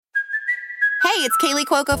Hey, it's Kaylee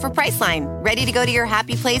Cuoco for Priceline. Ready to go to your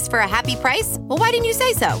happy place for a happy price? Well, why didn't you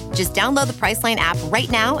say so? Just download the Priceline app right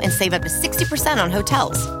now and save up to 60% on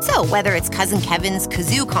hotels. So whether it's Cousin Kevin's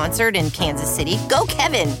Kazoo Concert in Kansas City, go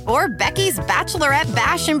Kevin, or Becky's Bachelorette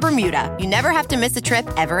Bash in Bermuda, you never have to miss a trip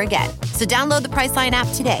ever again. So download the Priceline app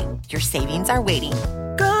today. Your savings are waiting.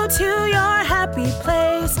 Go to your happy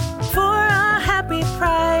place for a happy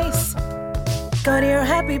price. Go to your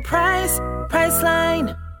happy price,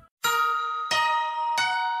 Priceline.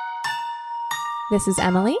 This is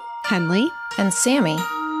Emily, Henley, and Sammy,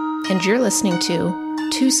 and you're listening to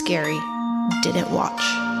Too Scary, Didn't Watch.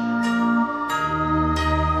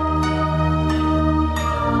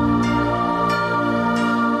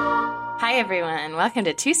 Hi everyone, welcome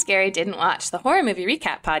to Too Scary Didn't Watch, the horror movie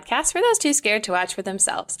recap podcast for those too scared to watch for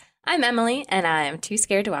themselves. I'm Emily, and I am too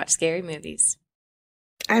scared to watch scary movies.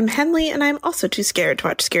 I'm Henley, and I'm also too scared to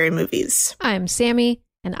watch scary movies. I'm Sammy,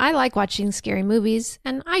 and I like watching scary movies,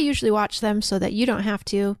 and I usually watch them so that you don't have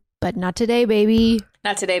to, but not today, baby.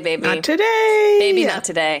 Not today, baby. Not today. Baby, not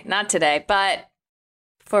today. Not today. But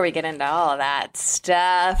before we get into all of that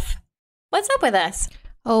stuff, what's up with us?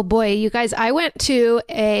 Oh boy, you guys, I went to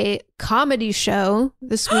a comedy show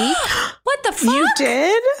this week. What the fuck? You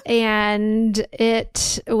did? And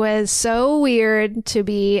it was so weird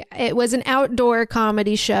it was an outdoor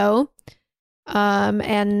comedy show.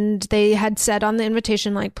 And they had said on the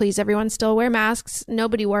invitation, like, please, everyone still wear masks.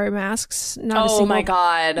 Nobody wore masks. My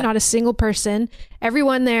God. Not a single person.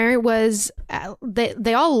 Everyone there was,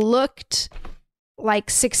 they all looked like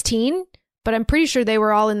 16, but I'm pretty sure they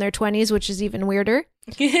were all in their 20s, which is even weirder.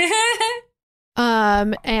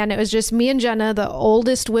 And it was just me and Jenna, the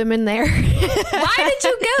oldest women there. Why did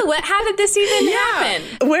you go? How did this even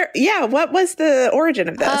happen? What was the origin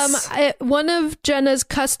of this? One of Jenna's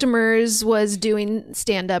customers was doing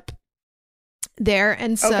stand-up there,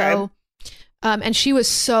 and so and she was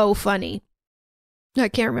so funny. I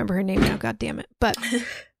can't remember her name now, god damn it. But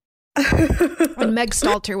and Meg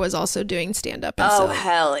Stalter was also doing stand-up. Oh,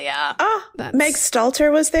 hell yeah. Oh, Meg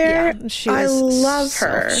Stalter was there? Yeah, I love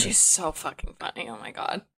her. She's so fucking funny. Oh, my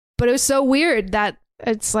God. But it was so weird that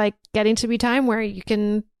it's like getting to be time where you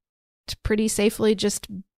can pretty safely just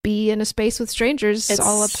be in a space with strangers. It's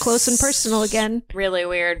all up close and personal again. Really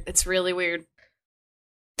weird. It's really weird.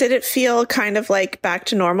 Did it feel kind of like back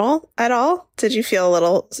to normal at all? Did you feel a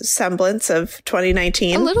little semblance of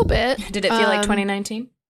 2019? A little bit. Did it feel like 2019?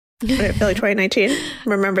 Did it feel like 2019?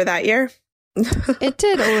 Remember that year? It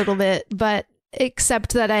did a little bit, but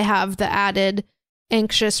except that I have the added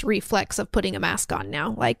anxious reflex of putting a mask on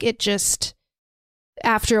now. Like, it just,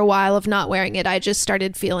 after a while of not wearing it, I just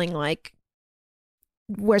started feeling like,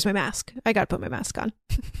 where's my mask? I gotta put my mask on.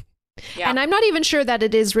 Yeah. And I'm not even sure that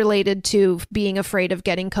it is related to being afraid of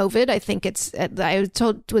getting COVID. I think it's, I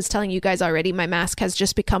was telling you guys already, my mask has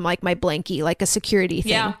just become like my blankie, like a security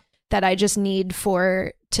thing that I just need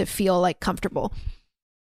to feel like comfortable.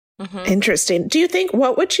 Mm-hmm. Interesting. Do you think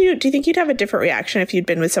you'd have a different reaction if you'd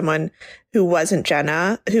been with someone who wasn't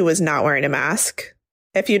Jenna, who was not wearing a mask?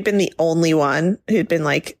 If you'd been the only one who'd been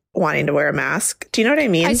like wanting to wear a mask? Do you know what I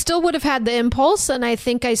mean? I still would have had the impulse, and I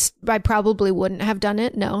think I probably wouldn't have done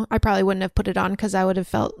it. No, I probably wouldn't have put it on because I would have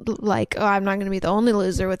felt like, oh, I'm not going to be the only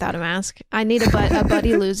loser without a mask. I need a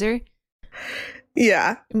buddy loser.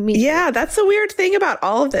 Yeah. Yeah. That's the weird thing about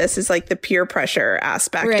all of this is like the peer pressure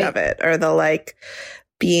aspect of it, or the like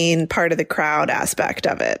being part of the crowd aspect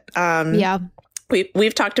of it. Yeah.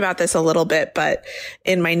 We've talked about this a little bit, but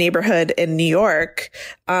in my neighborhood in New York,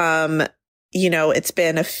 it's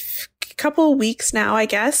been a couple of weeks now, I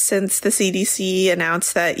guess, since the CDC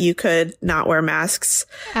announced that you could not wear masks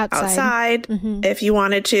outside if you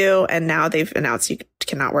wanted to. And now they've announced you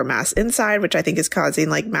cannot wear masks inside, which I think is causing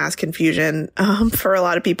like mass confusion for a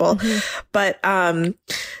lot of people. But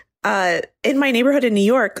in my neighborhood in New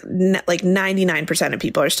York, like 99% of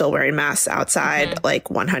people are still wearing masks outside, like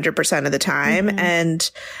 100% of the time.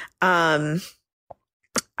 And I'm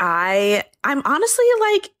honestly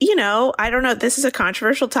like, I don't know, this is a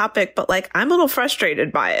controversial topic, but like I'm a little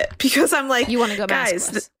frustrated by it because I'm like, you want to go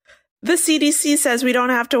guys, the CDC says we don't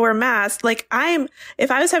have to wear masks. Like if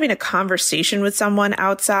I was having a conversation with someone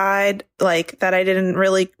outside, like that I didn't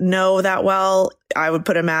really know that well, I would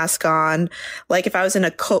put a mask on. Like if I was in a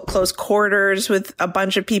close quarters with a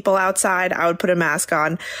bunch of people outside, I would put a mask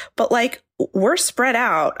on. But like we're spread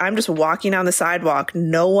out. I'm just walking down the sidewalk.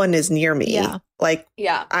 No one is near me. Yeah.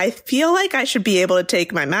 I feel like I should be able to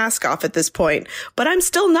take my mask off at this point, but I'm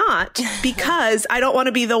still not because I don't want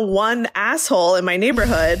to be the one asshole in my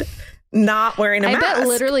neighborhood not wearing a mask. I bet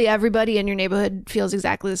literally everybody in your neighborhood feels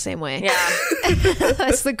exactly the same way. Yeah.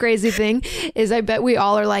 That's the crazy thing, is I bet we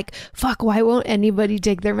all are like, fuck, why won't anybody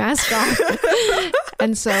take their mask off?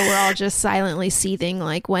 And so we're all just silently seething,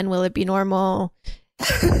 like, when will it be normal?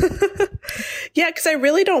 Yeah, because I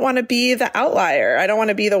really don't want to be the outlier. I don't want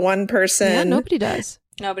to be the one person. Yeah, nobody does.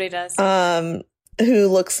 Nobody does. Who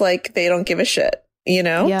looks like they don't give a shit, you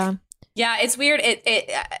know? Yeah. Yeah, it's weird.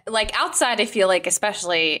 It like outside, I feel like,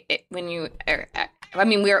 especially when you are, I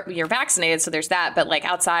mean, you're vaccinated, so there's that, but like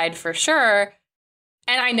outside for sure.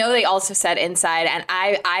 And I know they also said inside, and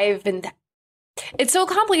I've been, it's so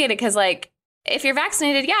complicated because like if you're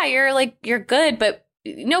vaccinated, yeah, you're good, but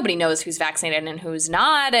nobody knows who's vaccinated and who's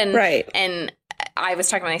not. And right. And I was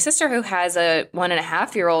talking to my sister who has a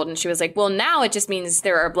 1.5-year-old, and she was like, well, now it just means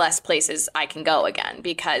there are less places I can go again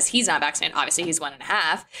because he's not vaccinated. Obviously, he's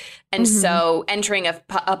 1.5. And so entering a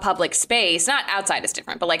public space, not outside is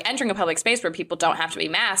different, but like entering a public space where people don't have to be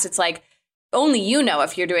masked, it's like only you know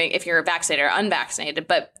if you're vaccinated or unvaccinated.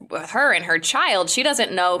 But with her and her child, she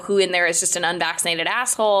doesn't know who in there is just an unvaccinated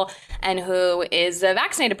asshole and who is a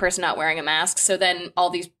vaccinated person not wearing a mask. So then all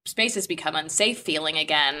these spaces become unsafe feeling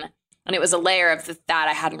again. And it was a layer of that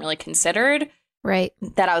I hadn't really considered. Right.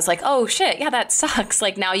 That I was like, oh, shit, yeah, that sucks.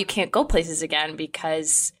 Like, now you can't go places again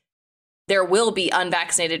because there will be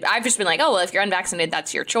unvaccinated. I've just been like, oh, well, if you're unvaccinated,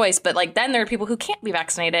 that's your choice. But, like, then there are people who can't be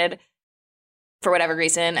vaccinated for whatever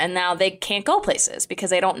reason, and now they can't go places because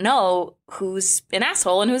they don't know who's an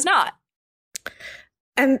asshole and who's not.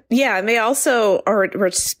 And yeah, and they also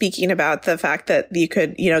were speaking about the fact that you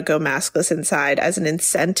could, go maskless inside as an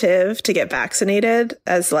incentive to get vaccinated,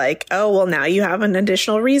 as like, oh, well, now you have an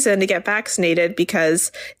additional reason to get vaccinated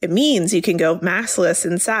because it means you can go maskless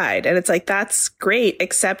inside. And it's like, that's great,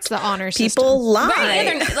 except the honor people system. lie. Right,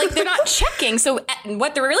 yeah, they're not checking. So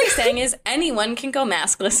what they're really saying is anyone can go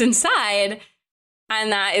maskless inside.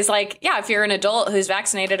 And that is like, yeah, if you're an adult who's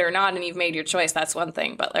vaccinated or not and you've made your choice, that's one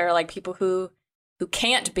thing. But there are like people who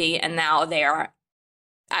can't be, and now they are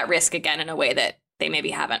at risk again in a way that they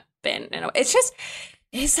maybe haven't been.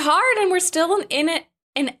 It's hard, and we're still in it,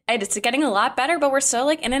 and it's getting a lot better, but we're still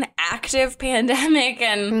like in an active pandemic,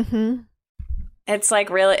 and it's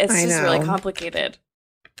like really, it's just really complicated.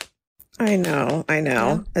 I know.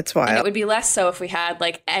 Yeah. It's wild. And it would be less so if we had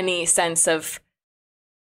like any sense of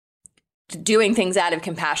doing things out of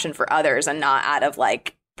compassion for others and not out of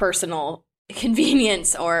like personal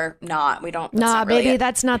convenience or not. We don't. Nah, baby,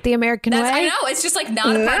 that's not the American way. I know. It's just like not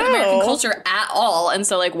a part of American culture at all. And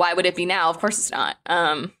so like, why would it be now? Of course it's not.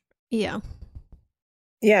 Yeah.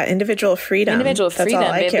 Yeah. Individual freedom. That's all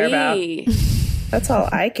I care about. That's all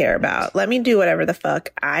I care about. Let me do whatever the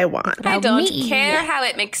fuck I want. I don't care how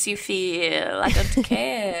it makes you feel. I don't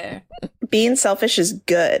care. Being selfish is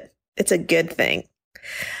good. It's a good thing.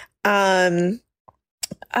 Do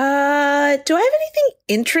I have anything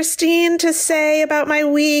interesting to say about my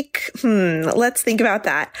week? Let's think about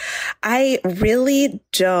that. I really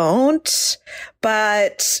don't,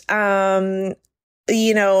 but, I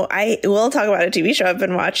will talk about a TV show I've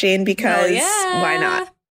been watching because why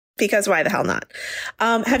not? Because why the hell not?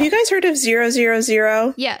 Have you guys heard of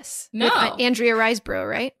 000? Yes. No. With Andrea Riseborough,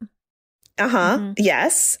 right?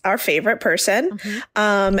 Yes. Our favorite person.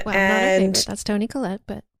 Well, not our favorite. That's Toni Collette,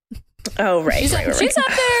 but. Oh, right. She's up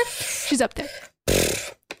there. She's up there.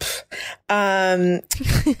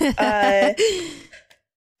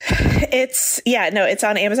 It's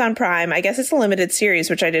on Amazon Prime. I guess it's a limited series,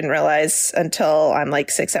 which I didn't realize until I'm like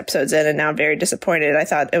 6 episodes in, and now I'm very disappointed. I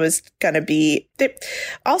thought it was going to be.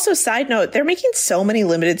 Also, side note, they're making so many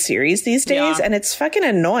limited series these days, and it's fucking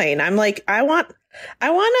annoying. I'm like, I want to be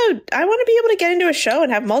able to get into a show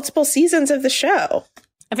and have multiple seasons of the show.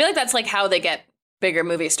 I feel like that's like how they get bigger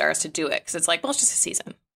movie stars to do it, because it's like, well, it's just a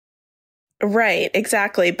season. Right,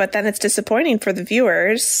 exactly. But then it's disappointing for the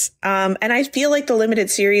viewers. And I feel like the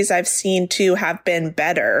limited series I've seen too have been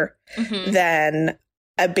better than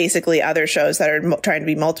basically other shows that are trying to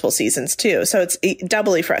be multiple seasons too. So it's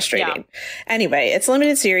doubly frustrating. Yeah. Anyway, it's a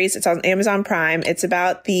limited series. It's on Amazon Prime. It's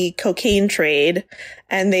about the cocaine trade,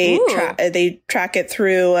 and they track it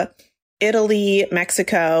through Italy,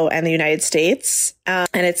 Mexico, and the United States. And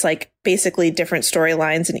it's like basically different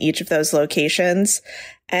storylines in each of those locations.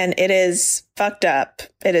 And it is fucked up.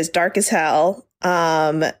 It is dark as hell.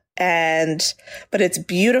 But it's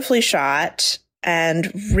beautifully shot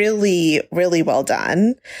and really, really well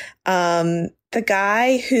done. The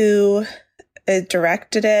guy who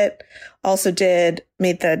directed it also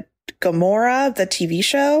made the Gomorrah, the TV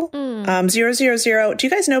show. 000. Do you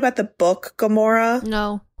guys know about the book Gomorrah?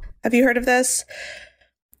 No. Have you heard of this?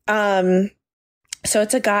 So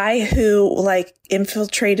it's a guy who like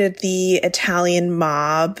infiltrated the Italian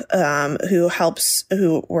mob, who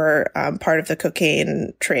were part of the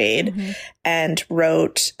cocaine trade, and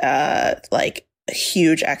wrote like a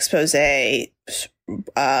huge expose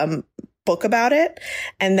book about it,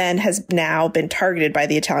 and then has now been targeted by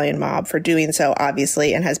the Italian mob for doing so,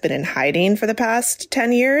 obviously, and has been in hiding for the past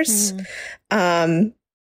 10 years.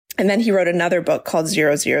 And then he wrote another book called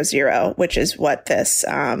 000, which is what this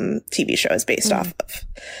TV show is based off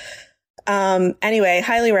of. Anyway,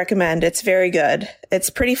 highly recommend. It's very good.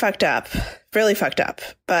 It's pretty fucked up, really fucked up,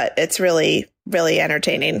 but it's really, really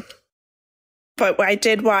entertaining. But I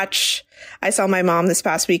saw my mom this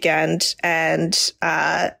past weekend, and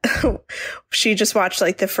she just watched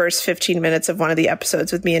like the first 15 minutes of one of the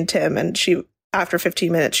episodes with me and Tim. And after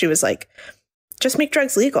 15 minutes, she was like, just make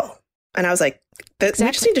drugs legal. And I was like, exactly.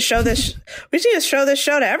 We just need to show this. We just need to show this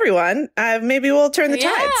show to everyone. Maybe we'll turn the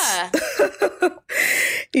tides.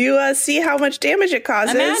 You see how much damage it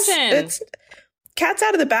causes. Imagine. It's cat's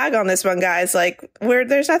out of the bag on this one, guys. Like,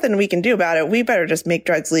 there's nothing we can do about it. We better just make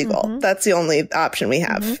drugs legal. That's the only option we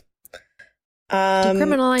have.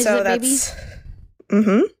 Decriminalize it, baby.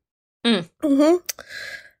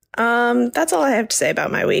 That's all I have to say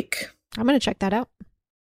about my week. I'm gonna check that out.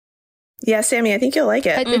 Yeah, Sammy, I think you'll like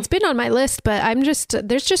it. It's been on my list, but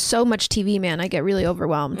there's just so much TV, man. I get really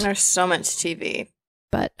overwhelmed. There's so much TV.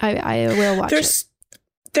 But I will watch it.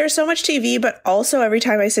 There's so much TV, but also every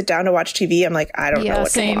time I sit down to watch TV, I'm like, I don't know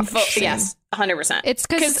what to watch. Yes, 100%. It's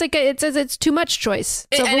because it's too much choice.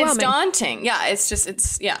 It's overwhelming. And it's daunting. Yeah,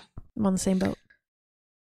 I'm on the same boat.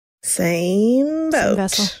 Same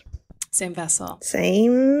boat. Same vessel.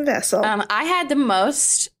 Same vessel. I had the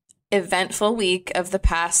most eventful week of the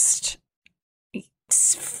past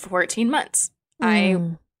 14 months. I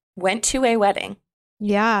went to a wedding.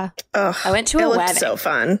 Yeah. I went to a wedding. So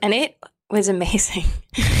fun. And it was amazing.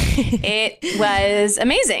 It was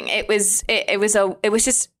amazing. It was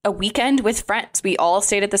just a weekend with friends. We all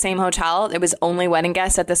stayed at the same hotel. There was only wedding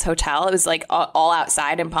guests at this hotel. It was like all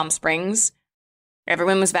outside in Palm Springs.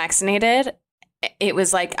 Everyone was vaccinated. It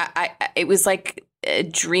was like it was like a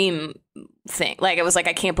dream thing. Like, it was like,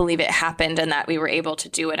 I can't believe it happened and that we were able to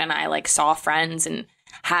do it. And I like saw friends and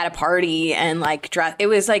had a party and like dress. It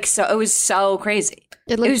was like it was so crazy.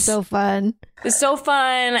 It was so fun. It was so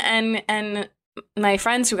fun. And my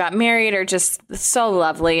friends who got married are just so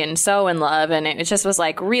lovely and so in love. And it just was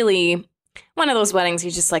like really one of those weddings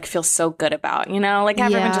you just like feel so good about, you know, like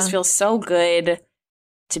everyone just feels so good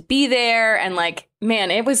to be there. And like,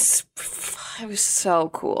 man, it was so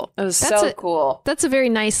cool. It was so cool. That's a very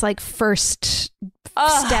nice, like, first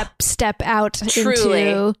step out truly.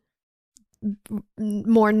 Into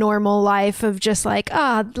more normal life of just like,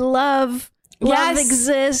 love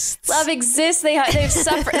exists. Love exists. They've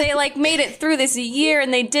suffered. They like made it through this year,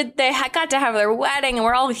 and they got to have their wedding, and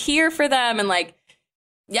we're all here for them. And like,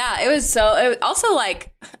 yeah, it was also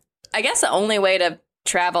like, I guess the only way to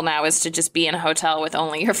travel now is to just be in a hotel with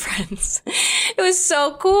only your friends. It was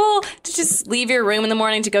so cool to just leave your room in the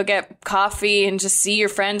morning to go get coffee and just see your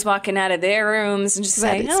friends walking out of their rooms and just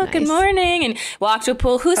say, nice. Good morning, and walk to a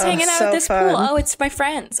pool. Who's hanging out at this pool? Oh, it's my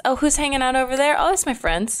friends. Oh, who's hanging out over there? Oh, it's my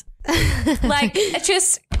friends. Like, it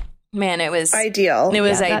just, man, it was ideal. It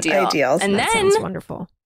was ideal. And that then sounds wonderful.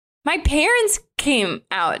 My parents came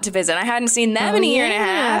out to visit. I hadn't seen them in a year and a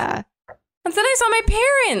half. And then I saw my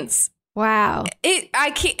parents. Wow.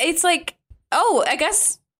 It's like, I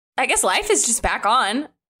guess life is just back on.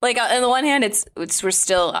 Like, on the one hand, we're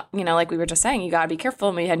still, you know, like we were just saying, you got to be careful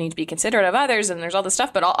and we need to be considerate of others, and there's all this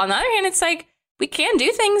stuff. But on the other hand, it's like we can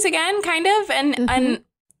do things again, kind of. And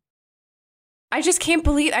I just can't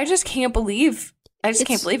believe it.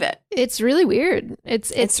 It's really weird.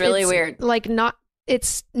 It's really weird. Like,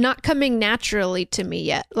 it's not coming naturally to me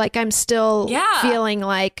yet. Like, I'm still feeling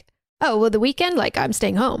like, the weekend, like, I'm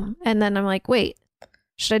staying home. And then I'm like, wait,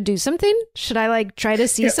 should I do something? Should I like try to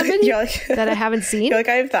see somebody that I haven't seen? You're like,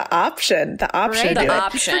 I have the option. Right? To do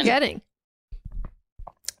option. Forgetting.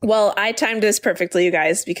 Well, I timed this perfectly, you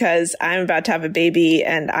guys, because I'm about to have a baby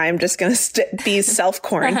and I'm just going to be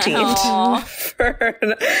self-quarantined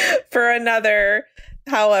for another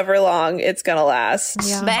however long it's going to last.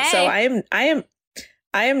 Yeah. So I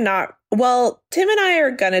am not. Well, Tim and I are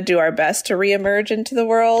going to do our best to reemerge into the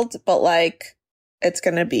world, but like, it's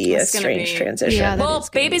going to be a strange transition. Yeah, well,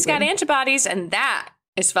 baby's got antibodies, and that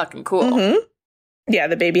is fucking cool. Mm-hmm. Yeah,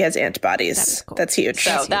 the baby has antibodies. That is cool. That's huge.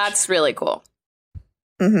 So that's really cool.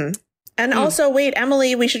 Mm-hmm. And also, wait,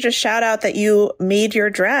 Emily, we should just shout out that you made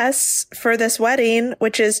your dress for this wedding,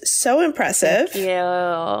 which is so impressive. Thank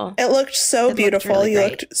you. It looked so beautiful. Really you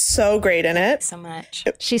great. looked so great in it. So much.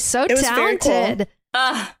 She's so It was very talented.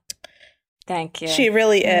 cool. Thank you. She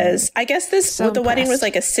really is. I guess this So the wedding was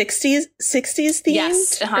impressed. like a 60s themed.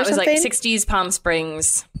 Yes, or it was like something? 60s Palm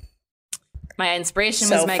Springs. My inspiration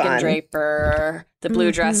So was Megan fun. Draper, the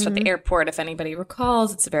blue dress from the airport, if anybody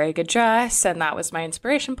recalls. It's a very good dress, and that was my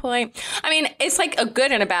inspiration point. I mean, it's like a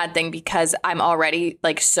good and a bad thing because I'm already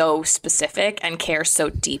like so specific and care so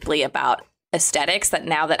deeply about aesthetics that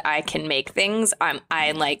now that I can make things,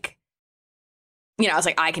 I like, you know, I was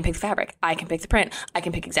like, I can pick the fabric, I can pick the print, I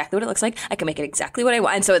can pick exactly what it looks like, I can make it exactly what I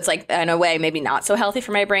want. And so it's like, in a way, maybe not so healthy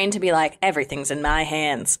for my brain to be like, everything's in my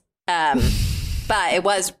hands. But it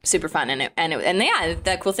was super fun, and yeah,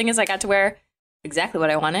 the cool thing is I got to wear exactly what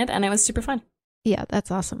I wanted, and it was super fun. Yeah,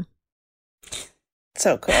 that's awesome.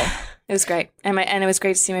 So cool. It was great, and it was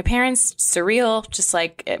great to see my parents. Surreal, just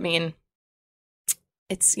like, I mean,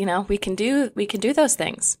 it's, you know, we can do those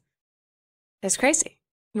things. It's crazy.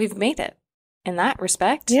 We've made it in that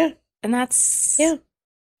respect. Yeah. And that's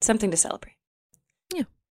something to celebrate. Yeah.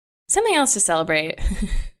 Something else to celebrate.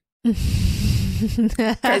 Is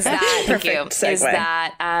that, thank you, segue. is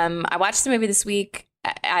that I watched the movie this week.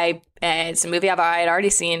 It's a movie I had already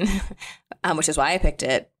seen, which is why I picked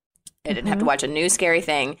it. I didn't have to watch a new scary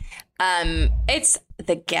thing. It's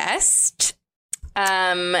The Guest.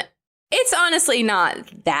 It's honestly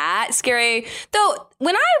not that scary, though.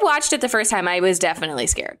 When I watched it the first time, I was definitely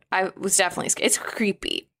scared. It's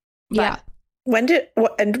creepy. Yeah. When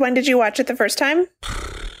did you watch it the first time?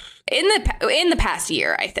 In the past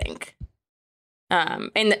year, I think.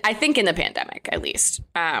 I think in the pandemic, at least.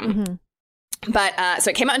 But so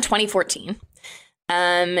it came out in 2014.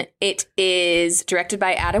 It is directed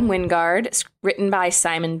by Adam Wingard, written by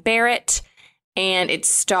Simon Barrett, and it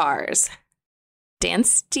stars Dan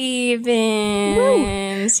Stevens. Woo!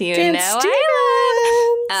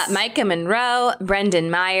 I love Micah Monroe,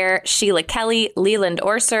 Brendan Meyer, Sheila Kelly, Leland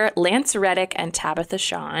Orser, Lance Reddick, and Tabitha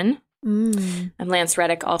Shawn. And Lance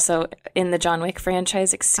Reddick also in the John Wick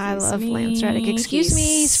franchise. I love Lance Reddick. Excuse me,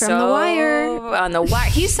 he's from The Wire. On The Wire.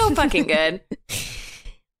 He's so fucking good.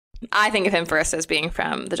 I think of him first as being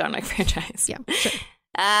from the John Wick franchise. Yeah, sure.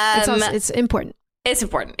 It's important. It's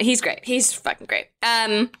important. He's great. He's fucking great.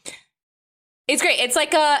 It's great. It's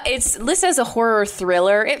like it's listed as a horror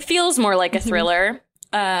thriller. It feels more like a thriller.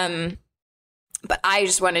 But I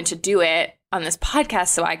just wanted to do it on this podcast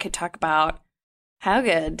so I could talk about how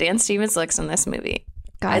good Dan Stevens looks in this movie.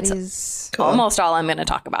 God, he's almost all I'm going to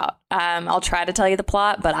talk about. I'll try to tell you the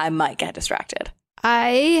plot, but I might get distracted.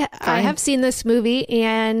 I have seen this movie,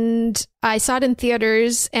 and I saw it in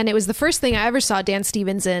theaters, and it was the first thing I ever saw Dan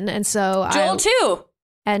Stevens in, and so Joel too.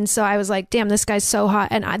 And so I was like, damn, this guy's so hot.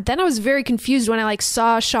 And then I was very confused when I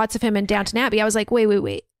saw shots of him in Downton Abbey. I was like,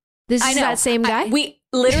 wait. This is that same guy? We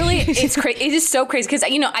literally, it's crazy. It is so crazy because I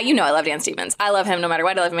love Dan Stevens. I love him no matter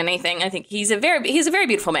what. I love him in anything. I think he's a very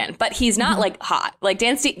beautiful man, but he's not like hot. Like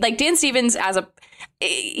Dan Stevens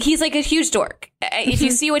he's like a huge dork. If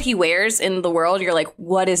you see what he wears in the world, you're like,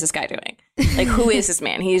 what is this guy doing? Like, who is this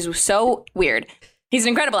man? He's so weird. He's an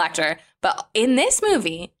incredible actor, but in this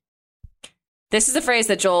movie, this is a phrase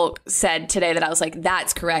that Joel said today that I was like,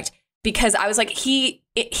 that's correct, because I was like,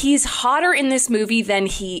 he's hotter in this movie than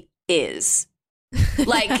he is.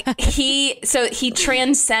 Like he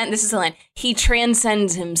transcends. This is the line. He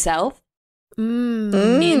transcends himself in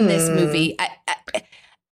this movie.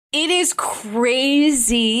 It is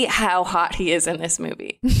crazy how hot he is in this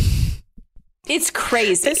movie. It's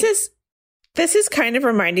crazy. This is kind of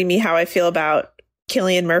reminding me how I feel about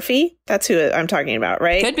Cillian Murphy. That's who I'm talking about,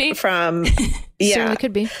 right? Could be. From Certainly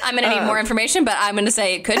could be. I'm going to need more information, but I'm going to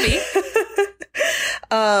say it could be.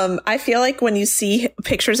 I feel like when you see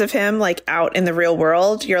pictures of him like out in the real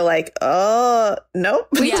world, you're like, oh, nope.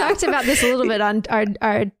 We talked about this a little bit on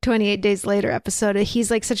our 28 Days Later episode.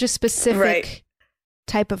 He's like such a specific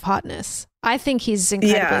type of hotness. I think he's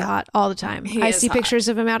incredibly hot all the time. I see pictures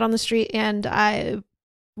of him out on the street, and I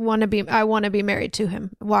want to be married to him,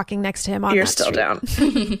 walking next to him on You're that still street. down.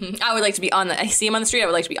 I would like to be I see him on the street. I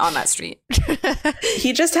would like to be on that street.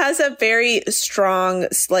 He just has a very strong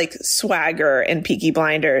like swagger in Peaky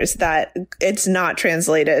Blinders that it's not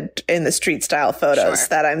translated in the street style photos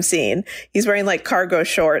that I'm seeing. He's wearing like cargo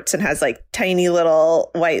shorts and has like tiny little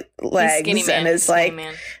white legs and is like,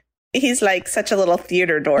 he's like such a little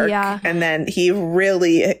theater dork. Yeah. And then he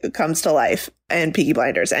really comes to life in Peaky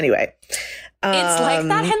Blinders. Anyway. It's like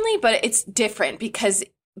that, Henley, but it's different because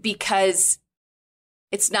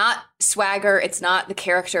It's not swagger. It's not the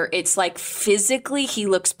character. It's like physically, he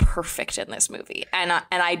looks perfect in this movie. And I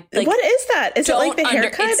like. What is that? Is it like the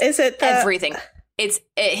haircut? Is it everything?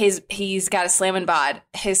 He's got a slam and bod.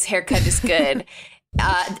 His haircut is good.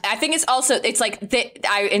 I think it's like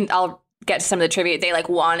I'll get to some of the trivia. They like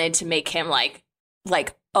wanted to make him like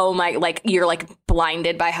oh my, like you're like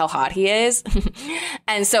blinded by how hot he is.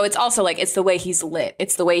 And so it's also like, it's the way he's lit.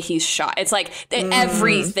 It's the way he's shot. It's like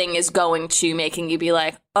everything is going to making you be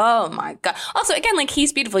like, oh my God. Also, again, like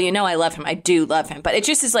he's beautiful. You know, I love him. I do love him. But it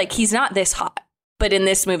just is like, he's not this hot. But in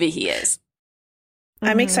this movie, he is.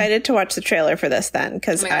 I'm excited to watch the trailer for this then,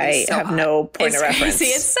 because I have no point of reference. Crazy.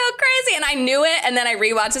 It's so crazy. And I knew it. And then I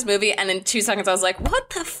rewatched this movie. And in 2 seconds, I was like, what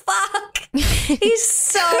the fuck? He's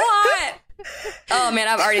so hot. Oh man,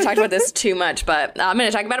 I've already talked about this too much, but I'm going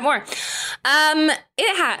to talk about it more.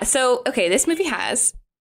 This movie has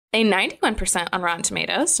a 91% on Rotten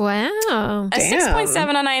Tomatoes. Wow. A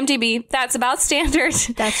 6.7 on IMDb. That's about standard.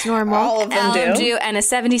 That's normal. All of them do. And a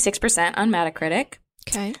 76% on Metacritic.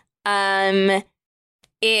 Okay.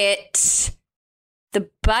 The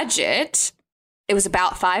budget, it was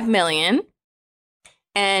about $5 million.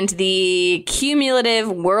 And the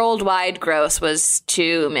cumulative worldwide gross was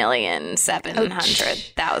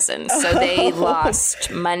 2,700,000. So they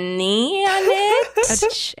lost money on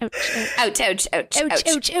it. Ouch, ouch, ouch, ouch, ouch,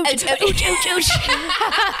 ouch, ouch, ouch, ouch.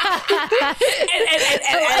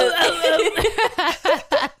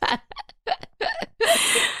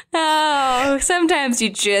 Oh, sometimes you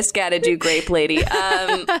just gotta do Grape Lady.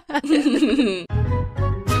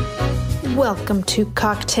 Welcome to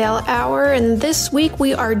Cocktail Hour, and this week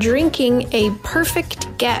we are drinking a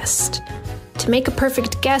perfect guest. To make a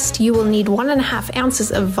perfect guest, you will need 1.5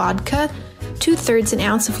 ounces of vodka, 2/3 an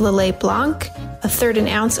ounce of Lillet Blanc, 1/3 an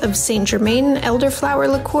ounce of Saint Germain elderflower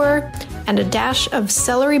liqueur, and a dash of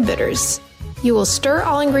celery bitters. You will stir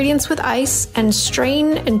all ingredients with ice and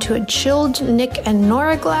strain into a chilled Nick and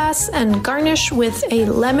Nora glass and garnish with a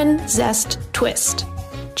lemon zest twist.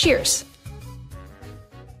 Cheers.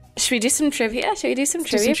 Should we do some trivia? For this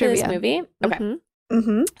movie? Okay.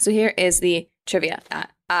 Mm-hmm. So here is the trivia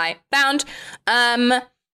that I found.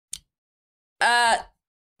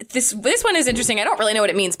 This one is interesting. I don't really know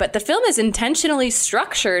what it means, but the film is intentionally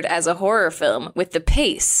structured as a horror film with the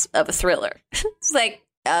pace of a thriller. It's like,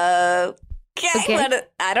 okay.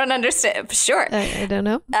 I don't understand. Sure. I don't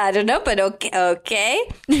know. I don't know, but okay.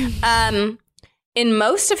 In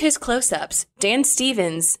most of his close-ups, Dan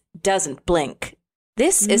Stevens doesn't blink.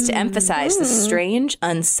 This is to emphasize the strange,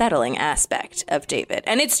 unsettling aspect of David.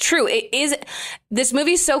 And it's true. This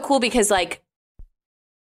movie's so cool because, like,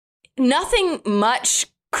 nothing much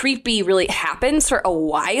creepy really happens for a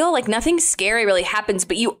while. Like, nothing scary really happens,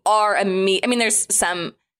 but you are I mean, there's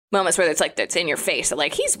some moments where it's like, that's in your face that,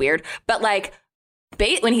 like, he's weird. But, like,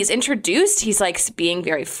 when he's introduced, he's, like, being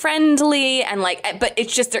very friendly and, like, but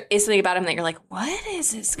it's just, there is something about him that you're like, what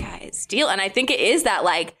is this guy's deal? And I think it is that,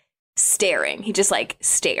 like, staring. He just like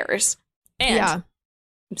stares. And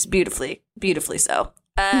it's beautifully so.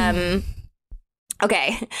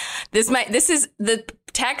 Okay. This is the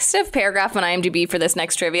text of paragraph on IMDb for this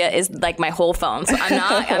next trivia is like my whole phone. So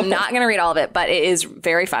I'm not going to read all of it, but it is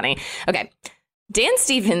very funny. Okay. Dan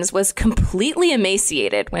Stevens was completely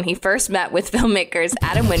emaciated when he first met with filmmakers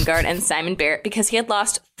Adam Wingard and Simon Barrett because he had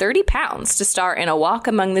lost 30 pounds to star in A Walk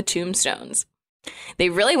Among the Tombstones. They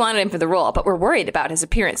really wanted him for the role, but were worried about his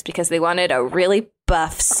appearance because they wanted a really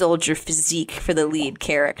buff soldier physique for the lead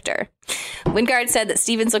character. Wingard said that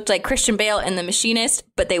Stevens looked like Christian Bale in The Machinist,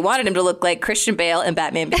 but they wanted him to look like Christian Bale in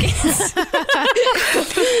Batman Begins.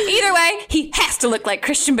 Either way, he has to look like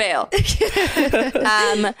Christian Bale.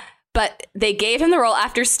 But they gave him the role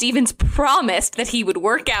after Stevens promised that he would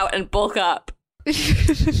work out and bulk up.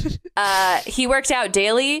 He worked out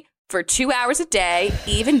daily for 2 hours a day,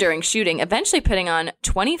 even during shooting, eventually putting on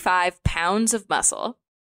 25 pounds of muscle.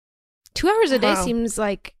 2 hours a day seems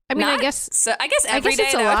like, I mean, I guess every day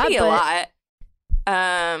that would be a lot.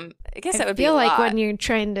 I guess that would be a lot. I feel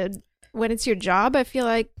like when it's your job, I feel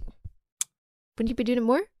like, wouldn't you be doing it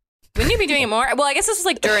more? Wouldn't you be doing it more? Well, I guess this was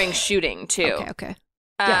like during shooting too. Okay.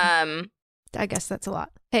 Yeah. I guess that's a lot.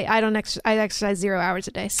 Hey, I exercise 0 hours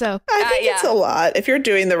a day, so. I think it's a lot if you're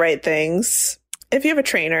doing the right things. If you have a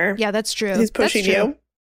trainer. Yeah, that's true. He's pushing you.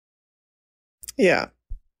 Yeah.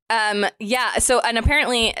 So, and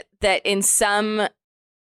apparently that in some,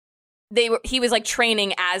 he was like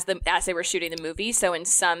training as they were shooting the movie. So in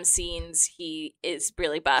some scenes he is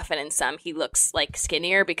really buff, and in some he looks like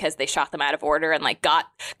skinnier because they shot them out of order and like got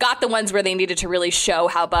the ones where they needed to really show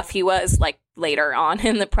how buff he was like later on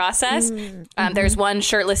in the process. There's one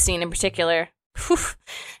shirtless scene in particular.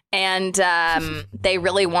 And they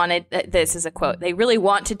really wanted, this is a quote, they really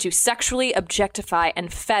wanted to sexually objectify and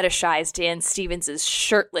fetishize Dan Stevens'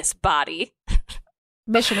 shirtless body.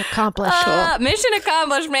 Mission accomplished. Mission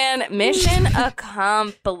accomplished, man. Mission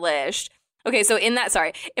accomplished. Okay, so in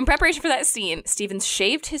preparation for that scene, Stevens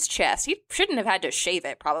shaved his chest. He shouldn't have had to shave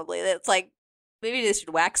it, probably. It's like, maybe they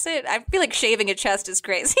should wax it. I feel like shaving a chest is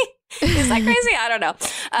crazy. Is that crazy? I don't know.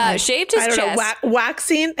 Shaved his chest. I don't know.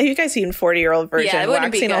 Waxing? Have you guys seen 40-year-old virgin? Yeah, it wouldn't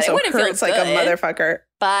waxing be good. Also it wouldn't hurts feel like good. A motherfucker.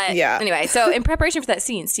 But yeah. Anyway, so in preparation for that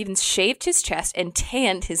scene, Stevens shaved his chest and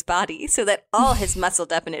tanned his body so that all his muscle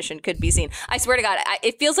definition could be seen. I swear to God,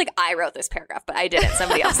 it feels like I wrote this paragraph, but I didn't.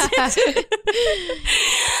 Somebody else did.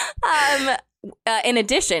 In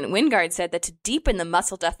addition, Wingard said that to deepen the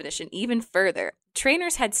muscle definition even further,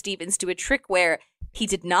 trainers had Stevens do a trick where he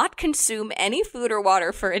did not consume any food or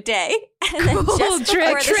water for a day, and then just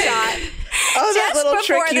before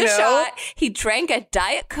the shot, shot, he drank a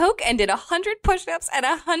Diet Coke and did 100 push-ups and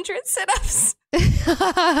 100 sit-ups.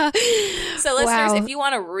 So, listeners, if you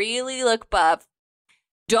want to really look buff,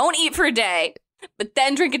 don't eat for a day, but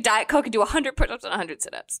then drink a Diet Coke and do 100 push-ups and 100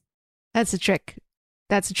 sit-ups. That's a trick.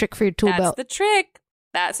 That's a trick for your tool belt. That's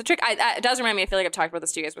the trick. It does remind me, I feel like I've talked about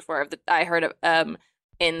this to you guys before, I heard of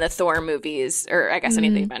in the Thor movies, or I guess any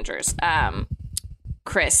of the Avengers,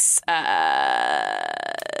 Chris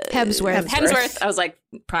Hemsworth. I was like,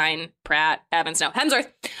 Pratt, Evans, no,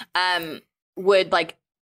 Hemsworth, would like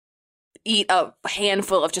eat a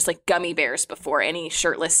handful of just like gummy bears before any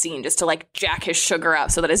shirtless scene, just to like jack his sugar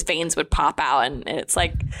up so that his veins would pop out, and it's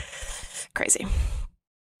like crazy.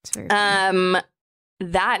 It's very funny.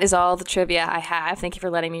 That is all the trivia I have. Thank you for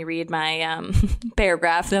letting me read my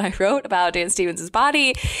paragraph that I wrote about Dan Stevens'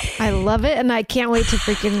 body. I love it, and I can't wait to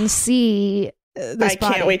freaking see this body.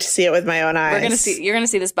 I can't wait to see it with my own eyes. You're gonna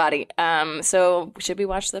see this body. So should we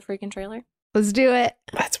watch the freaking trailer? Let's do it.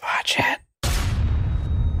 Let's watch it.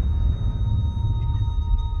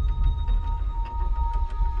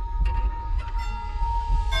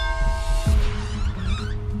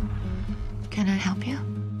 Can I help you?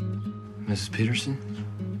 Mrs. Peterson?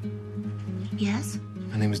 Yes?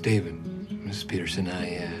 My name is David. Mrs. Peterson,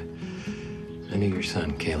 I knew your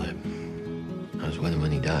son, Caleb. I was with him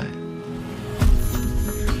when he died.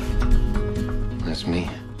 That's me.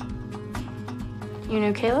 You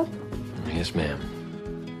knew Caleb? Yes, ma'am.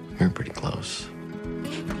 We were pretty close.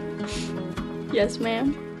 Yes,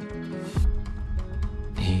 ma'am.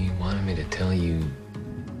 He wanted me to tell you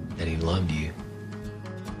that he loved you.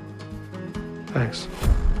 Thanks.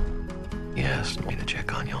 He asked me to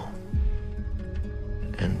check on y'all.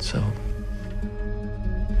 And so,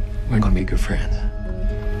 we're gonna be good friends.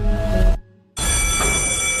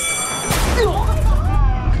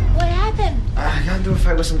 What happened? I got into a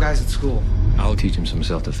fight with some guys at school. I'll teach him some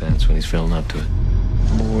self-defense when he's feeling up to it.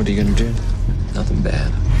 Well, what are you gonna do? Nothing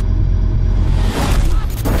bad.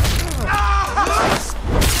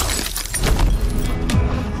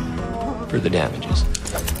 For the damages.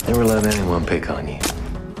 Never let anyone pick on you.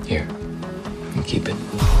 Here, you keep it.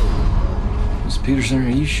 Miss Peterson, are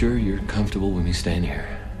you sure you're comfortable with me staying here?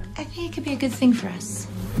 I think it could be a good thing for us.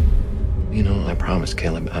 You know, I promised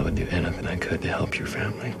Caleb I would do anything I could to help your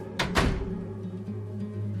family.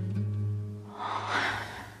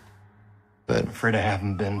 But I'm afraid I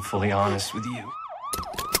haven't been fully honest with you.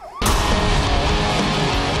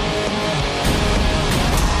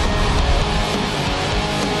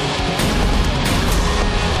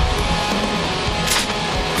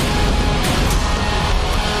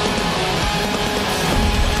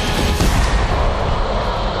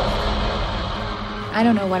 I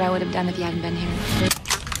don't know what I would have done if you hadn't been here.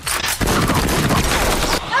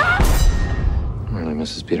 really,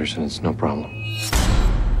 Mrs. Peterson, it's no problem.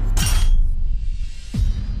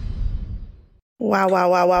 Wow.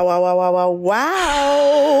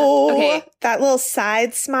 Okay. That little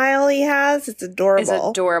side smile he has, it's adorable. It's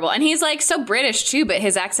adorable. And he's like so British too, but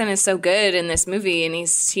his accent is so good in this movie and he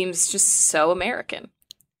seems just so American.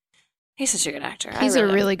 He's such a good actor. He's a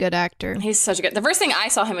really good actor. He's such a good. The first thing I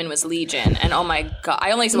saw him in was Legion, and oh my god,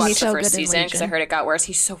 I only watched the first season because I heard it got worse.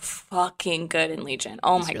 He's so fucking good in Legion.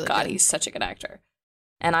 Oh my god, he's such a good actor,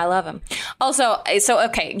 and I love him. Also, so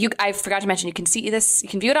okay, I forgot to mention you can see this. You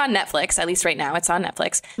can view it on Netflix. At least right now, it's on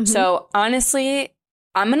Netflix. Mm-hmm. So honestly,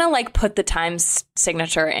 I'm gonna like put the time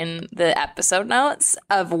signature in the episode notes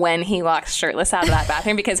of when he walks shirtless out of that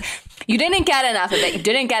bathroom because you didn't get enough of it. You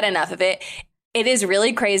didn't get enough of it. It is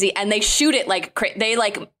really crazy, and they shoot it like they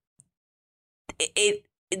like it.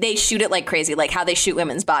 they shoot it like crazy, like how they shoot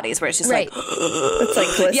women's bodies, where it's just right. like it's like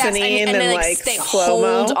glistening and they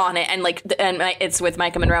slow-mo. hold on it, and it's with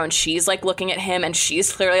Micah Monroe, and she's like looking at him, and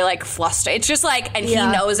she's clearly like flustered. It's just like, and he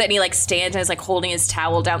knows it, and he like stands and is like holding his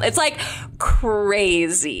towel down. It's like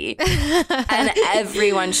crazy, and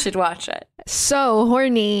everyone should watch it. So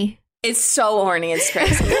horny. It's so horny. It's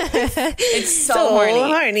crazy. It's so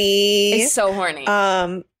horny. It's so horny.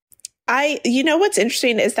 You know what's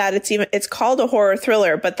interesting is that it's called a horror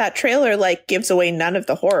thriller, but that trailer like gives away none of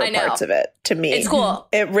the horror parts of it to me. It's cool.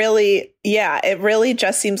 It really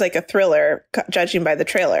just seems like a thriller, judging by the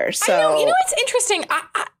trailer. So I know, you know what's interesting?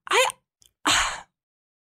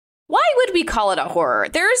 Why would we call it a horror?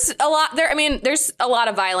 There's a lot there. I mean, there's a lot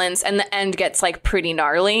of violence, and the end gets like pretty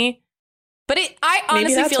gnarly. But I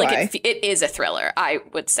honestly feel like it is a thriller, I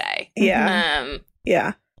would say. Yeah.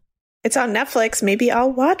 Yeah. It's on Netflix. Maybe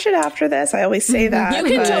I'll watch it after this. I always say that. You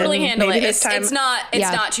can totally handle it. It's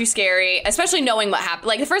not too scary, especially knowing what happened.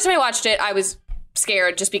 Like the first time I watched it, I was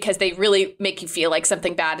scared just because they really make you feel like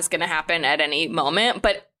something bad is going to happen at any moment.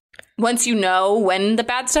 But once you know when the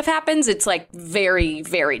bad stuff happens, it's like very,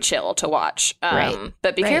 very chill to watch.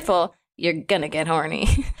 But be careful. You're going to get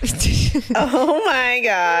horny. Oh, my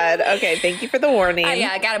God. Okay. Thank you for the warning.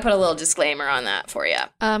 I got to put a little disclaimer on that for you.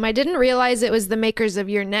 I didn't realize it was the makers of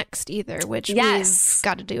You're Next either, which we've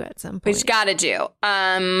got to do at some point. We've got to do.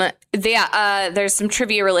 There's some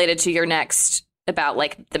trivia related to You're Next about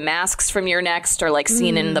like the masks from You're Next or like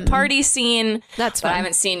seen in the party scene. That's fun. But I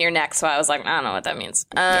haven't seen You're Next, so I was like, I don't know what that means.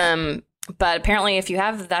 But apparently if you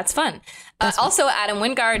have, that's fun. Also, Adam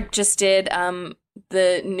Wingard just did...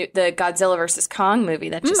 the Godzilla versus Kong movie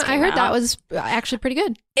that just came I heard out. that was actually pretty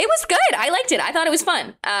good. It was good. I liked it. I thought it was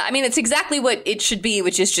fun. I mean, it's exactly what it should be,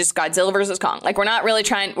 which is just Godzilla versus Kong. Like we're not really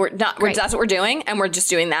trying. That's what we're doing, and we're just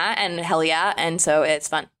doing that. And hell yeah! And so it's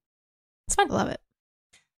fun. It's fun. I love it.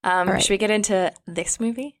 Should we get into this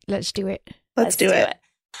movie? Let's do it. Let's do it.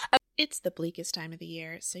 It's the bleakest time of the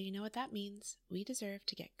year, so you know what that means. We deserve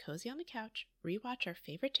to get cozy on the couch, rewatch our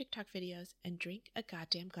favorite TikTok videos, and drink a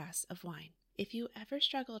goddamn glass of wine. If you ever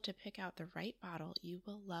struggle to pick out the right bottle, you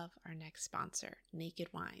will love our next sponsor, Naked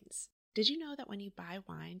Wines. Did you know that when you buy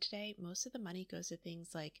wine today, most of the money goes to things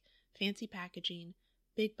like fancy packaging,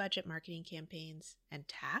 big budget marketing campaigns, and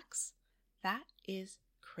tax? That is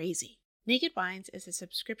crazy. Naked Wines is a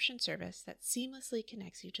subscription service that seamlessly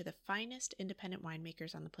connects you to the finest independent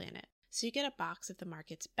winemakers on the planet. So you get a box of the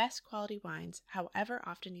market's best quality wines, however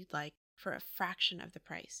often you'd like, for a fraction of the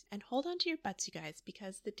price. And hold on to your butts, you guys,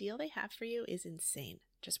 because the deal they have for you is insane.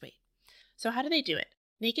 Just wait. So how do they do it?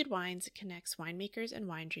 Naked Wines connects winemakers and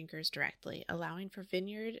wine drinkers directly, allowing for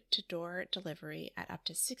vineyard-to-door delivery at up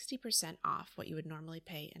to 60% off what you would normally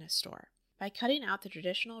pay in a store. By cutting out the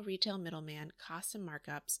traditional retail middleman costs and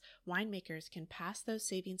markups, winemakers can pass those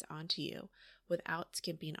savings on to you without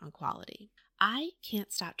skimping on quality. I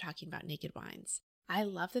can't stop talking about Naked Wines. I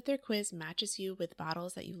love that their quiz matches you with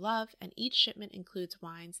bottles that you love, and each shipment includes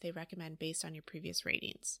wines they recommend based on your previous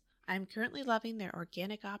ratings. I'm currently loving their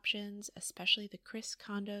organic options, especially the Chris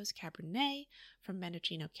Condos Cabernet from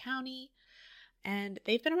Mendocino County, and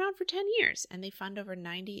they've been around for 10 years, and they fund over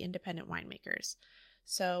 90 independent winemakers.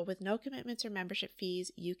 So with no commitments or membership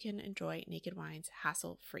fees, you can enjoy Naked Wines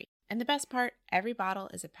hassle-free. And the best part, every bottle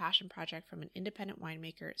is a passion project from an independent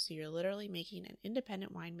winemaker, so you're literally making an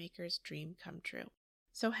independent winemaker's dream come true.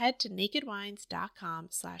 So head to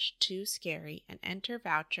nakedwines.com/tooscary and enter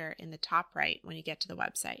voucher in the top right when you get to the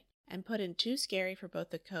website. And put in Too Scary for both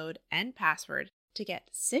the code and password to get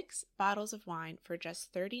 6 bottles of wine for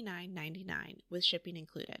just $39.99 with shipping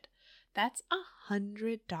included. That's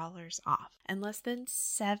 $100 off and less than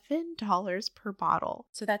 $7 per bottle.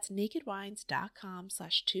 So that's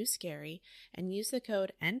nakedwines.com/tooscary and use the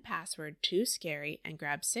code and password TOOSCARY and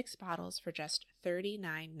grab 6 bottles for just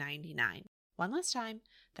 $39.99. One last time,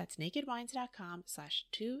 that's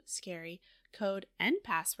nakedwines.com/tooscary, code and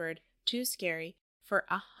password TOOSCARY for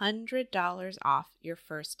 $100 off your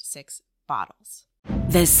first 6 bottles.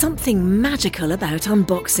 There's something magical about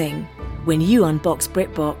unboxing. When you unbox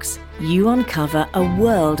BritBox, you uncover a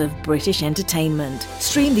world of British entertainment.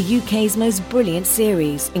 Stream the UK's most brilliant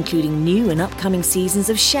series, including new and upcoming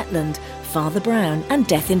seasons of Shetland, Father Brown and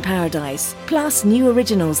Death in Paradise. Plus new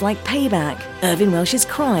originals like Payback, Irving Welsh's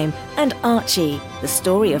Crime and Archie, the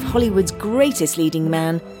story of Hollywood's greatest leading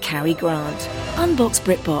man, Cary Grant. Unbox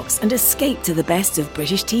BritBox and escape to the best of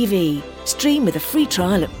British TV. Stream with a free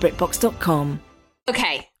trial at BritBox.com.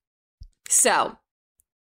 Okay, so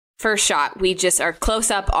first shot, we just are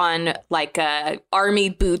close up on like army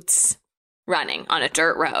boots running on a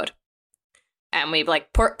dirt road. And we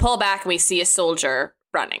like pull back and we see a soldier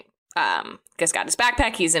running. Gus got his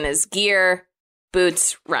backpack. He's in his gear,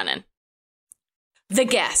 boots, running. The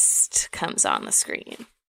guest comes on the screen.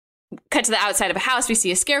 Cut to the outside of a house. We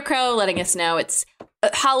see a scarecrow letting us know it's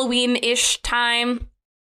Halloween-ish time.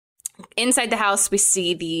 Inside the house, we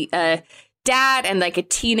see the dad and like a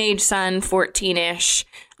teenage son, 14-ish,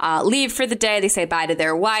 leave for the day. They say bye to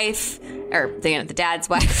their wife, or the dad's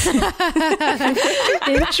wife.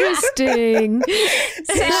 Interesting.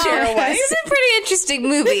 It's a pretty interesting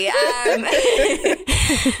movie.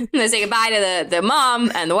 They say goodbye to the mom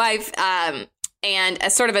and the wife. And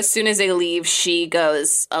as soon as they leave, she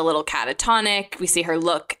goes a little catatonic. We see her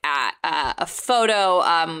look at a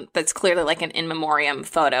photo that's clearly like an in memoriam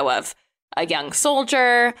photo of a young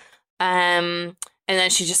soldier. And then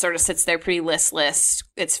she just sort of sits there pretty listless.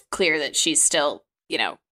 It's clear that she's still,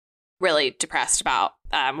 really depressed about,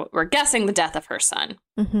 we're guessing, the death of her son.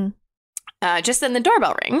 Mm-hmm. Just then the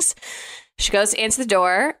doorbell rings. She goes to answer the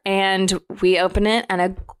door, and we open it, and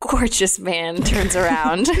a gorgeous man turns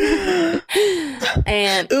around.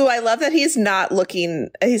 And I love that he's not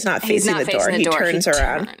facing the door. He turns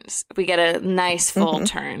around. We get a nice full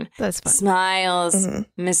turn. That's fun. Smiles.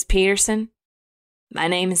 Miss Peterson, my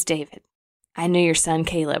name is David. I knew your son,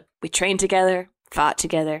 Caleb. We trained together, fought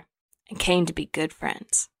together, and came to be good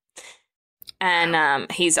friends.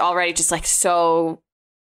 And he's already just like so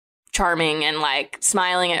charming and like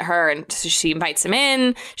smiling at her, and so she invites him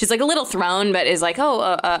in. She's like a little thrown, but is like,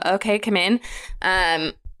 okay, come in.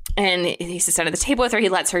 And he sits down at the table with her. He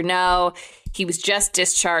lets her know he was just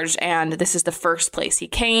discharged, and this is the first place he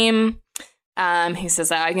came. He says,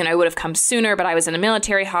 I would have come sooner, but I was in a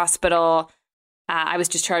military hospital. I was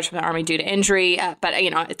discharged from the Army due to injury, but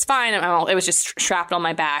it's fine. It was just shrapnel on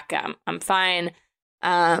my back. I'm fine.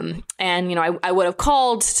 And I would have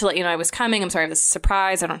called to let you know I was coming. I'm sorry, it was a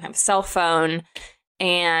surprise. I don't have a cell phone.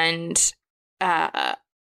 And because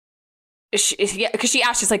she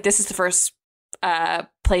asked, she's like, this is the first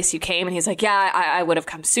place you came, and he's like, yeah, I would have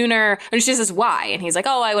come sooner. And she says, why? And he's like,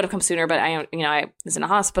 I would have come sooner, but I was in a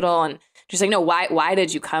hospital. And she's like, no, why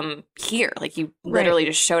did you come here? Like, you literally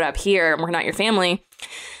just showed up here, and we're not your family.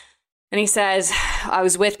 And he says, I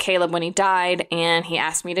was with Caleb when he died, and he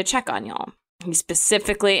asked me to check on y'all. He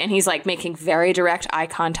specifically, and he's like making very direct eye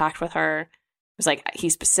contact with her. It was like, he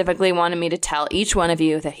specifically wanted me to tell each one of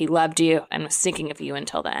you that he loved you and was thinking of you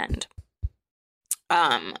until the end.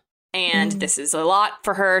 And this is a lot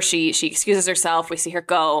for her. She excuses herself. We see her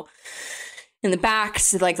go in the back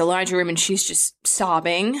to like the laundry room, and she's just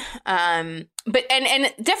sobbing. But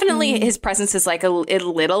definitely his presence is like a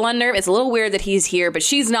little unnerving. It's a little weird that he's here, but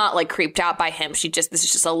she's not like creeped out by him. This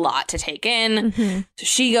is just a lot to take in. So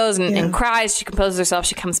she goes and cries. She composes herself.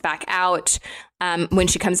 She comes back out. When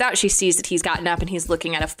she comes out, she sees that he's gotten up and he's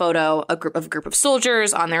looking at a photo, a group of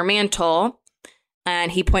soldiers on their mantle.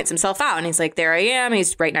 And he points himself out, and he's like, there I am.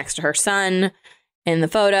 He's right next to her son in the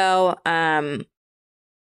photo. And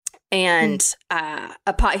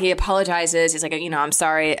he apologizes. He's like, I'm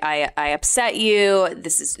sorry I upset you.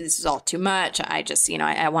 This is all too much. I just,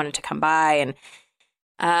 I wanted to come by.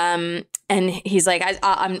 And he's like,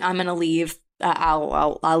 I'm going to leave.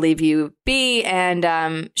 I'll leave you be.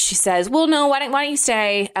 And she says, well, no, why don't you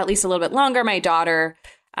stay at least a little bit longer? My daughter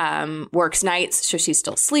works nights, so she's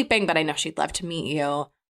still sleeping, but I know she'd love to meet you.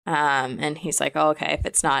 And he's like, okay, if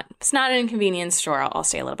it's not an inconvenience, sure, I'll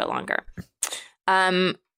stay a little bit longer.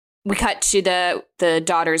 We cut to the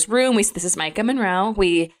daughter's room. This is Micah Monroe.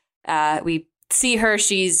 We see her.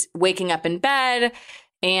 She's waking up in bed,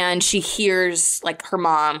 and she hears like her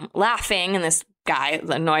mom laughing, and this guy,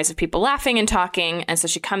 the noise of people laughing and talking. And so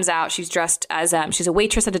she comes out. She's dressed as she's a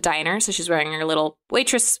waitress at a diner, so she's wearing her little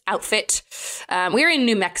waitress outfit. We're in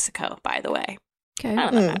New Mexico, by the way. Okay, I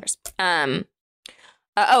don't know if that matters.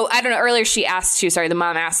 I don't know. Earlier, the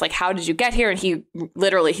mom asked, like, how did you get here? And he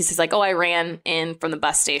says, like, I ran in from the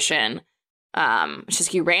bus station. It's just,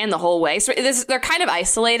 he ran the whole way. So they're kind of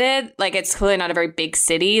isolated. Like, it's clearly not a very big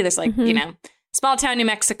city. There's like, small town New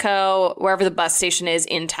Mexico, wherever the bus station is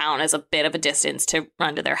in town is a bit of a distance to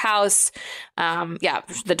run to their house.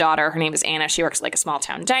 The daughter, her name is Anna. She works at like a small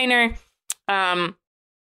town diner.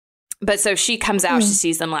 But so she comes out, she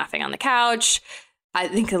sees them laughing on the couch. I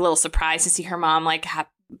think a little surprised to see her mom like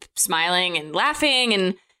smiling and laughing.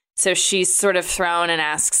 And so she's sort of thrown and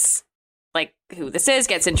asks like who this is,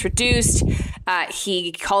 gets introduced.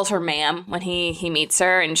 He calls her ma'am when he meets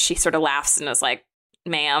her, and she sort of laughs and is like,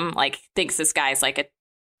 ma'am, like thinks this guy's like a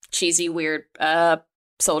cheesy, weird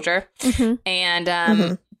soldier.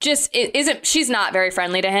 And she's not very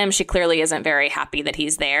friendly to him. She clearly isn't very happy that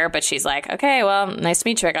he's there, but she's like, okay, well, nice to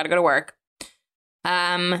meet you. I got to go to work.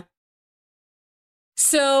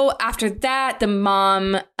 So after that, the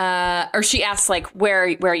mom, or she asks, like,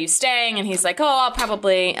 where are you staying? And he's like, oh, I'll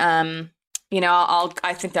probably, I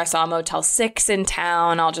think I saw a Motel 6 in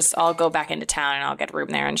town. I'll go back into town and I'll get a room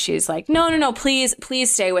there. And she's like, no, please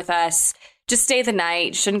stay with us. Just stay the night.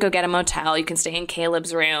 You shouldn't go get a motel. You can stay in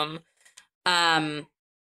Caleb's room. And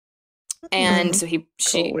so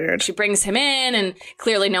she brings him in, and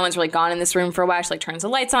clearly no one's really gone in this room for a while. She like turns the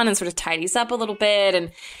lights on and sort of tidies up a little bit.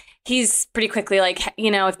 And he's pretty quickly like,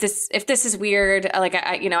 if this is weird, like,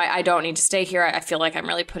 I don't need to stay here. I feel like I'm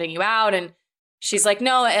really putting you out. And she's like,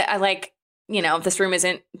 no, I like, this room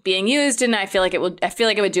isn't being used, and I feel like it would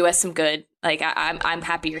do us some good. Like, I'm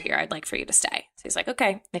happy you're here. I'd like for you to stay. So he's like,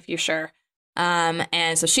 okay, if you're sure.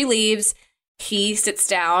 And so she leaves. He sits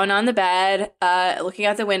down on the bed, looking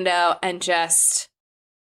out the window, and just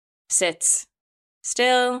sits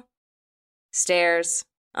still, stares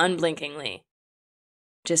unblinkingly,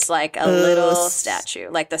 just like a little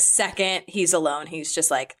statue. Like the second he's alone, he's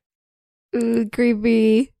just like, ooh,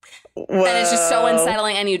 creepy. Whoa. And it's just so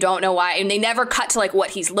unsettling, and you don't know why. And they never cut to like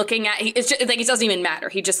what he's looking at. It's just like, it doesn't even matter.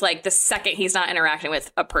 He just like, the second he's not interacting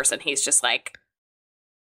with a person, he's just like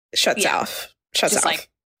shuts off. Like,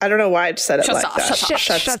 I don't know why I just said it like that.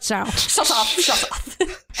 Shuts off. Shuts off.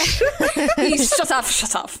 He shuts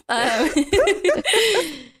off.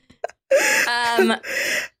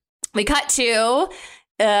 We cut to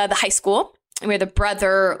the high school where the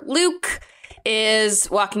brother Luke is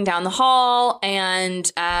walking down the hall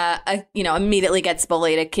and, immediately gets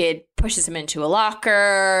bullied. A kid pushes him into a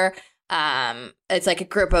locker. It's like a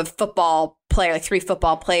group of like 3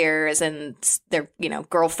 football players and their,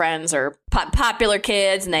 girlfriends or popular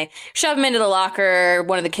kids, and they shove him into the locker.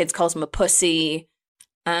 One of the kids calls him a pussy.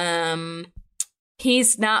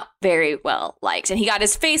 He's not very well liked, and he got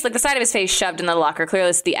his face, like the side of his face, shoved in the locker. Clearly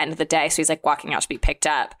it's the end of the day, so he's like walking out to be picked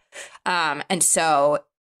up. And so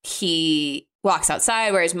he walks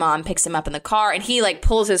outside where his mom picks him up in the car, and he like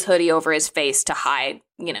pulls his hoodie over his face to hide,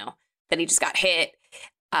 that he just got hit.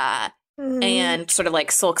 And sort of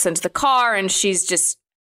like sulks into the car, and she's just,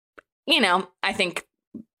 I think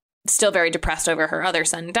still very depressed over her other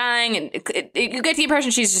son dying. And you get the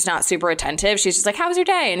impression she's just not super attentive. She's just like, how was your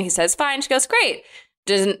day? And he says, fine. She goes, great.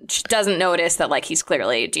 She doesn't notice that like he's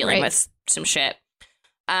clearly dealing with some shit.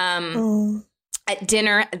 At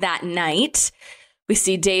dinner that night, we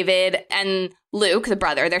see David and Luke, the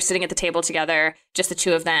brother. They're sitting at the table together, just the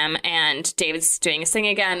two of them. And David's doing his thing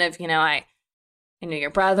again of, I knew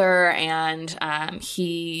your brother, and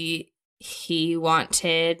he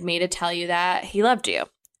wanted me to tell you that he loved you.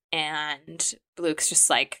 And Luke's just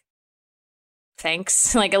like,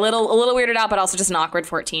 thanks, like a little weirded out, but also just an awkward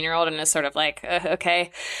 14-year-old, and is sort of like,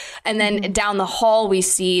 okay. And then down the hall, we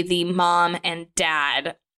see the mom and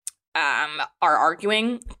dad are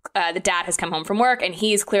arguing. The dad has come home from work, and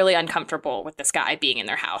he's clearly uncomfortable with this guy being in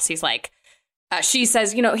their house. He's like, she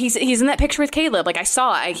says, he's in that picture with Caleb. Like, I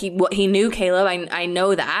saw it. He knew Caleb. I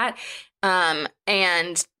know that.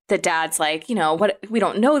 And the dad's like, what? We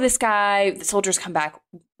don't know this guy. The soldiers come back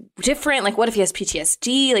different. Like, what if he has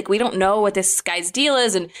PTSD? Like, we don't know what this guy's deal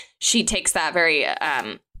is. And she takes that very,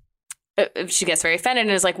 she gets very offended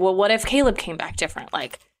and is like, well, what if Caleb came back different?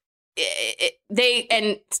 Like,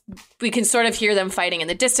 and we can sort of hear them fighting in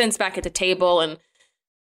the distance back at the table. And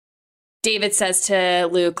David says to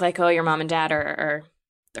Luke, like, oh, your mom and dad are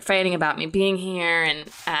they're fighting about me being here.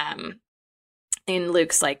 And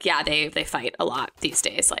Luke's like, yeah, they fight a lot these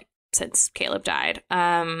days, like, since Caleb died.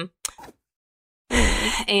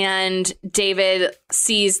 And David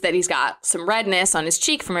sees that he's got some redness on his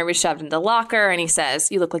cheek from where he shoved in the locker, and he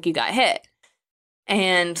says, you look like you got hit.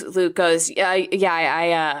 And Luke goes, I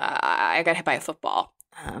got hit by a football.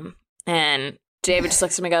 And David just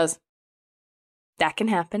looks at him and goes, that can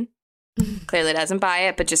happen. Clearly doesn't buy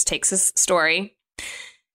it, but just takes his story.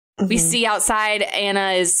 Mm-hmm. We see outside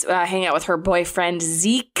Anna is hanging out with her boyfriend,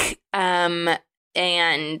 Zeke. And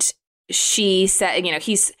she said,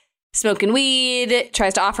 he's smoking weed,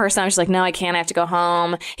 tries to offer her some. She's like, no, I can't. I have to go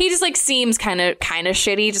home. He just like seems kind of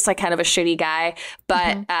shitty, just like kind of a shitty guy,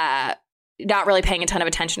 but not really paying a ton of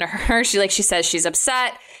attention to her. She says she's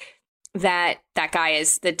upset that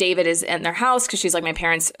David is in their house because she's like, my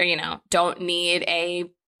parents, don't need a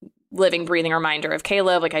living, breathing reminder of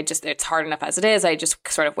Caleb. Like, it's hard enough as it is. I just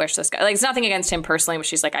sort of wish this guy, like, it's nothing against him personally, but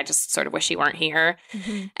she's like, I just sort of wish he weren't here.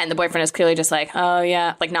 Mm-hmm. And the boyfriend is clearly just like, oh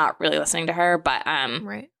yeah, like not really listening to her. But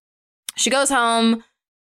right. She goes home,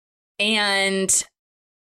 and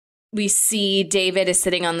we see David is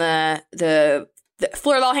sitting on the the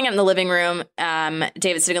floor all hanging out in the living room.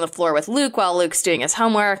 David's sitting on the floor with Luke while Luke's doing his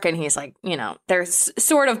homework. And he's like, you know, they're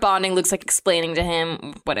sort of bonding. Luke's like explaining to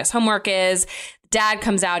him what his homework is. Dad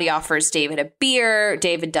comes out. He offers David a beer.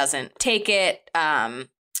 David doesn't take it.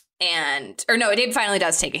 David finally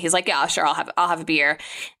does take it. He's like, yeah, sure, I'll have a beer.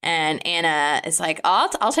 And Anna is like,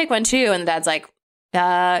 I'll take one too. And the dad's like,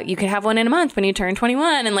 you can have one in a month when you turn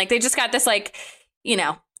 21. And like, they just got this like, you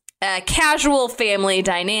know, casual family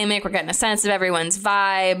dynamic. We're getting a sense of everyone's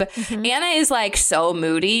vibe. Mm-hmm. Anna is like so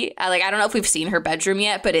moody. I don't know if we've seen her bedroom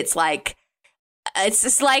yet, but it's like, it's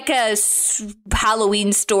just like a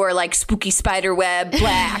Halloween store, like spooky spider web,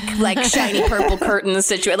 black, like shiny purple curtains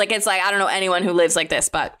situation. Like, it's like, I don't know anyone who lives like this,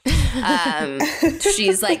 but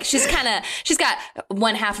she's got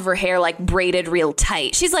one half of her hair like braided real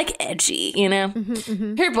tight. She's like edgy, you know? Mm-hmm,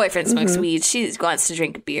 mm-hmm. Her boyfriend smokes weed. She wants to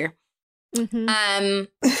drink a beer. Mm-hmm.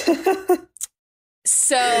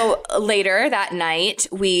 So later that night,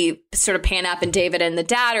 we sort of pan up and David and the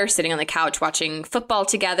dad are sitting on the couch watching football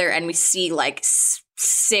together, and we see like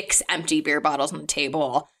 6 empty beer bottles on the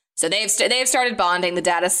table. So they've started bonding. The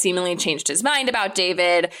dad has seemingly changed his mind about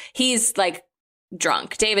David. He's like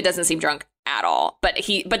drunk. David doesn't seem drunk at all, but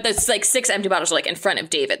there's like 6 empty bottles are like in front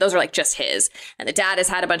of David. Those are like just his. And the dad has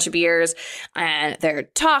had a bunch of beers, and they're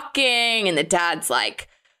talking, and the dad's like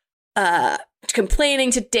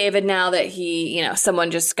complaining to David now that he, you know, someone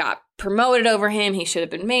just got promoted over him. He should have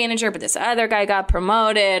been manager, but this other guy got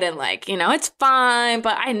promoted, and like, you know, it's fine,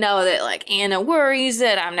 but I know that like Anna worries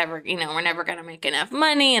that I'm never, you know, we're never gonna make enough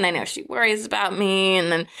money, and I know she worries about me.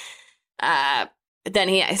 And then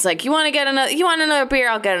he's like, you want another beer?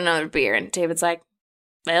 I'll get another beer. And David's like,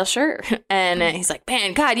 well, sure. And he's like,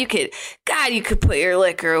 man, God, you could put your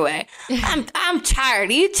liquor away. I'm tired.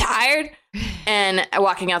 Are you tired? And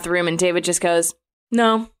walking out the room, and David just goes,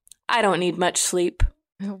 no, I don't need much sleep.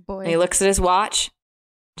 Oh, boy. And he looks at his watch,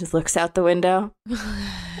 just looks out the window. And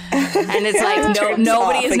it's like,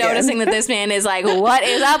 nobody is noticing that this man is like, what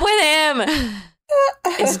is up with him?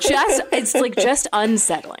 It's like just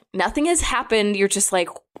unsettling. Nothing has happened. You're just like,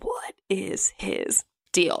 what is his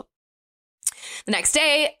deal? The next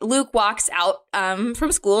day, Luke walks out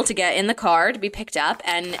from school to get in the car to be picked up,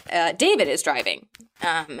 and David is driving.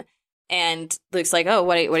 And Luke's like, oh,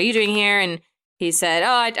 what are you doing here? And he said,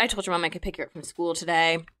 oh, I told your mom I could pick her up from school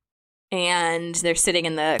today. And they're sitting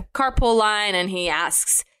in the carpool line, and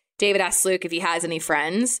David asks Luke if he has any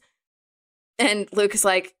friends. And Luke is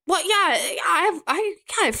like, well, yeah, I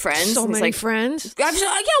have friends. So many friends. Yeah, what are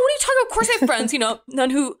you talking about? Of course I have friends, you know, none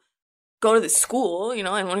who go to the school, you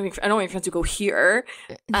know, I don't have any friends who go here.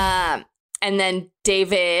 And then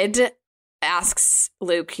David asks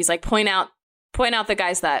Luke, he's like, point out the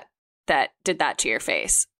guys that did that to your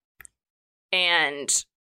face. And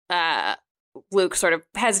Luke sort of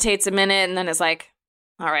hesitates a minute and then is like,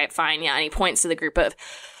 all right, fine, yeah. And he points to the group of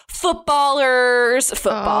footballers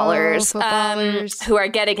who are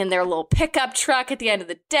getting in their little pickup truck at the end of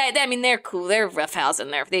the day. I mean, they're cool. They're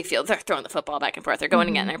roughhousing. They're throwing the football back and forth. They're going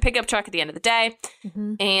to get in their pickup truck at the end of the day.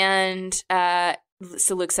 Mm-hmm. And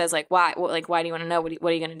so Luke says, like, why? Like, why do you want to know? What are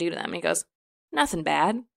you going to do to them? And he goes, nothing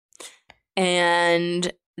bad.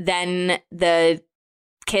 And then the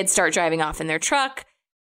kids start driving off in their truck.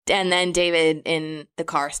 And then David in the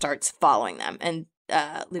car starts following them. And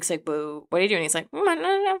Luke's like, boo, what are you doing? He's like,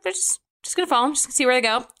 no, they're just going to follow them, just gonna see where they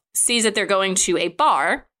go. Sees that they're going to a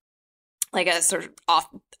bar, like a sort of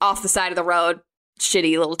off the side of the road,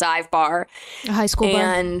 shitty little dive bar. A high school bar.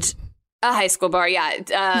 And a high school bar,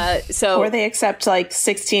 yeah. So where they accept like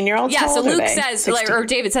 16-year-olds? Yeah, so Luke says, or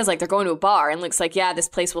David says, like, they're going to a bar, and Luke's like, yeah, this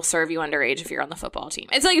place will serve you underage if you're on the football team.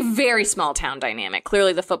 It's like a very small town dynamic.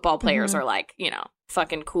 Clearly the football players are like, you know,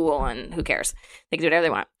 fucking cool, and who cares? They can do whatever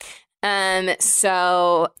they want.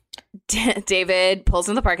 So David pulls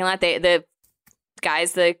in the parking lot. The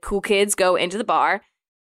guys, the cool kids, go into the bar,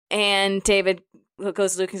 and David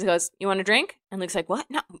goes to Luke and goes, you want a drink? And Luke's like, what?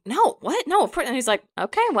 No, what? No. And he's like,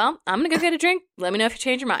 okay, well, I'm going to go get a drink. Let me know if you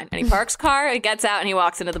change your mind. And he parks car, he gets out, and he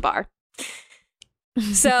walks into the bar.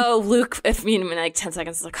 So Luke, in like 10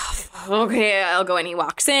 seconds, is like, oh, okay, I'll go in. He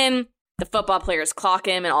walks in. The football players clock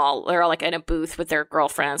him, and they're all like in a booth with their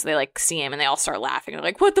girlfriends. They like see him, and they all start laughing. They're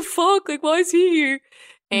like, what the fuck? Like, why is he here?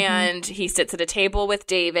 And he sits at a table with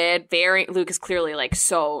David. Luke is clearly like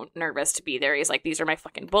so nervous to be there. He's like, these are my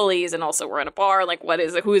fucking bullies, and also we're in a bar. Like,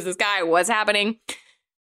 who is this guy? What's happening?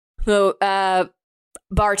 So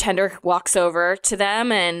bartender walks over to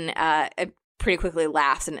them and pretty quickly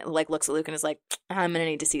laughs and like looks at Luke and is like, I'm gonna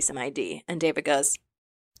need to see some ID. And David goes,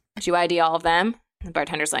 did you ID all of them? And the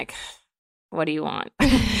bartender's like, what do you want?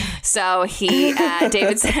 So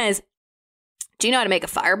David says, do you know how to make a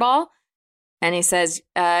fireball? And he says,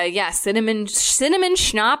 cinnamon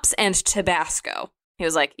schnapps and Tabasco. He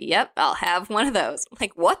was like, yep, I'll have one of those. I'm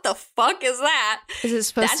like, what the fuck is that? Is it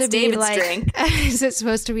supposed That's to be David's like drink. Is it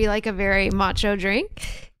supposed to be like a very macho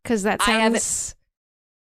drink? Because that sounds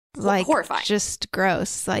like horrifying. Just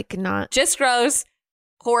gross. Like not just gross,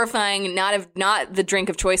 horrifying, not the drink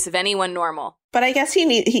of choice of anyone normal. But I guess he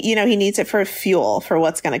needs it for fuel for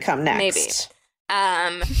what's going to come next.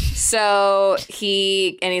 Maybe. So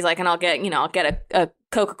he's like, and I'll get a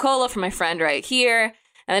Coca-Cola for my friend right here.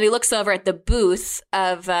 And then he looks over at the booth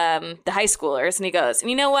of the high schoolers and he goes, and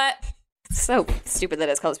you know what? So stupid that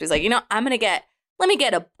it's called this. He's like, let me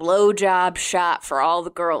get a blowjob shot for all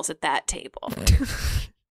the girls at that table.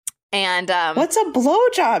 And what's a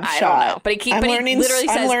blowjob shot? I don't know. But he literally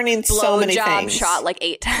says I'm learning so many things. Shot like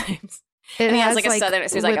 8 times. And he has like a southern,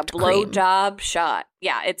 so he's like a blowjob shot.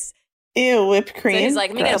 Yeah, it's ew, whipped cream. So he's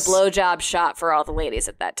like, let me get a blowjob shot for all the ladies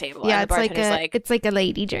at that table. Yeah, and the bartender's it's like a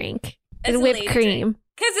lady drink. It's and whipped cream.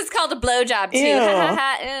 Because it's called a blowjob too.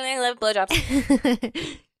 I love blowjobs.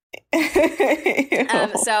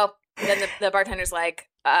 So then the bartender's like,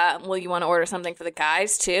 well, you want to order something for the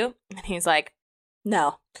guys too? And he's like,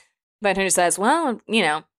 no. The bartender says, well,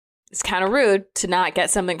 it's kind of rude to not get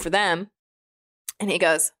something for them. And he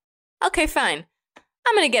goes, okay, fine.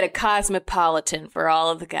 I'm going to get a Cosmopolitan for all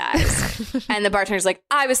of the guys. And the bartender's like,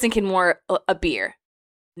 I was thinking more a beer.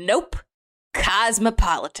 Nope.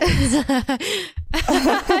 Cosmopolitan. It's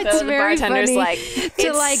the very bartender's funny like,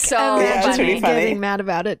 to like so imagine getting mad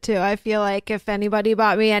about it too. I feel like if anybody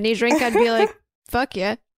bought me any drink, I'd be like, fuck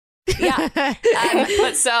yeah. Yeah.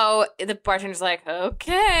 But so the bartender's like,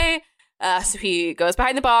 okay. So he goes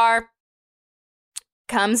behind the bar,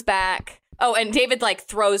 comes back. Oh, and David like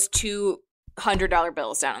throws $200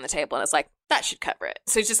 bills down on the table and it's like, that should cover it.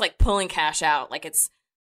 So he's just like pulling cash out like it's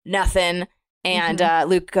nothing. And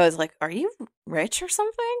Luke goes like, are you rich or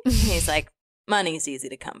something? And he's like, money's easy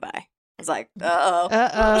to come by. I was like, uh-oh.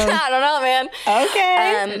 I don't know, man.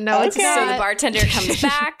 Okay. No, it's not. So the bartender comes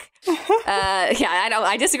back.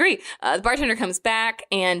 I disagree. The bartender comes back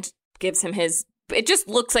and gives him it just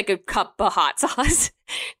looks like a cup of hot sauce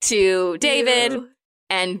to David. Ew.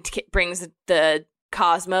 And brings the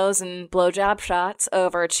Cosmos and blowjob shots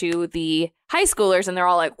over to the high schoolers. And they're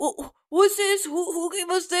all like, what's this? Who gave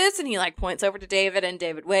us this? And he like points over to David and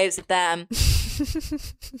David waves at them.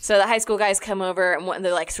 So the high school guys come over and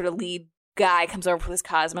the like sort of lead guy comes over with his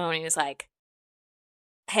Cosmo and he's like,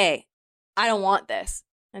 hey, I don't want this.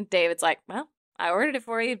 And David's like, well, I ordered it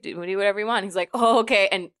for you. Do whatever you want. He's like, oh, okay.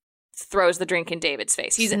 And throws the drink in David's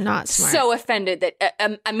face. He's not smart. So offended that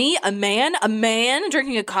a man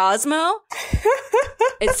drinking a Cosmo.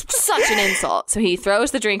 It's such an insult. So he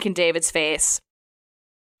throws the drink in David's face.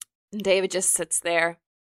 And David just sits there,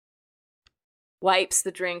 wipes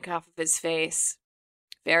the drink off of his face,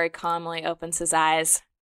 very calmly opens his eyes,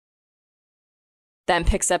 then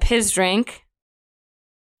picks up his drink,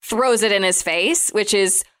 throws it in his face, which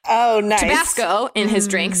is nice. Tabasco in his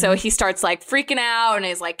drink. So he starts like freaking out and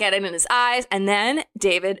he's like getting in his eyes. And then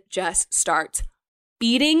David just starts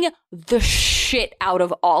beating the shit out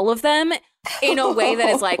of all of them in a way that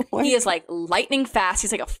is like, he is like lightning fast.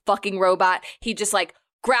 He's like a fucking robot. He just like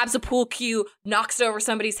grabs a pool cue, knocks it over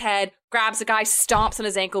somebody's head, grabs a guy, stomps on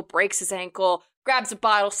his ankle, breaks his ankle, grabs a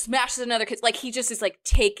bottle, smashes another kid. Like he just is like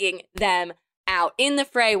taking them out. In the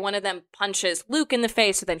fray, one of them punches Luke in the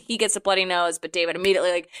face, so then he gets a bloody nose, but David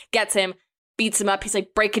immediately like gets him, beats him up. He's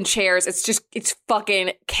like breaking chairs. It's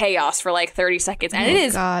fucking chaos for like 30 seconds. And it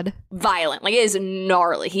is violent. Like it is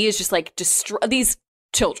gnarly. He is just like these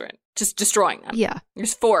children, just destroying them. Yeah.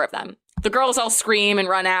 There's 4 of them. The girls all scream and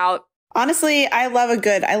run out. Honestly, I love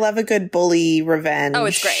a good bully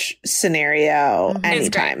revenge scenario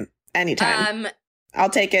anytime. Anytime. I'll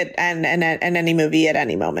take it and any movie at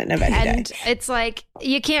any moment of any day. And it's like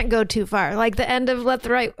you can't go too far. Like the end of Let the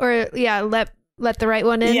Right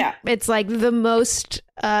One In. Yeah. It's like the most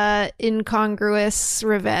incongruous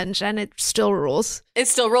revenge, and it still rules. It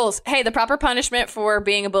still rules. Hey, the proper punishment for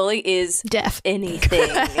being a bully is death. Anything.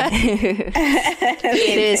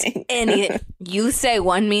 It is anything. You say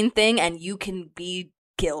one mean thing and you can be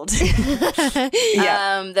killed.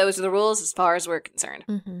 Yeah. Those are the rules as far as we're concerned.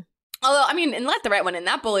 Mm-hmm. Although, I mean, in Let the Right One In,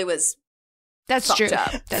 that bully was fucked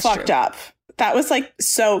up. That's fucked up. That was like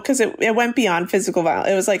because it went beyond physical violence.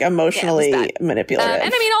 It was like emotionally manipulative.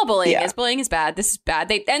 And I mean, all bullying is. Bullying is bad. This is bad.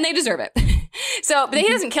 They deserve it. But he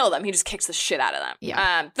doesn't kill them. He just kicks the shit out of them.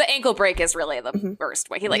 Yeah. The ankle break is really the worst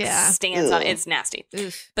way. He stands on it. It's nasty.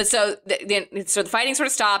 But so the fighting sort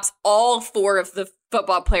of stops. All 4 of the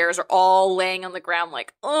football players are all laying on the ground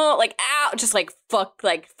like, oh, like, ow, just like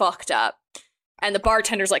fucked up. And the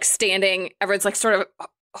bartender's like standing, everyone's like sort of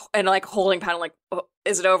and like holding paddle, like, oh,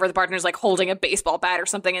 is it over? The bartender's like holding a baseball bat or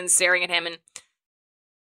something and staring at him. And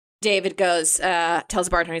David goes, tells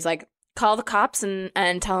the bartender, he's like, call the cops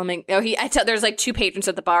and tell him. There's like 2 patrons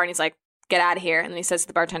at the bar and he's like, get out of here. And then he says to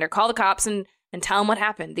the bartender, call the cops and tell them what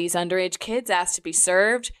happened. These underage kids asked to be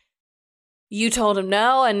served. You told them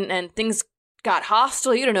no, and things got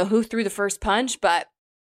hostile. You don't know who threw the first punch, but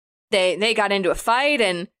they got into a fight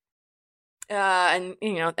and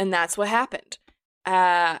that's what happened.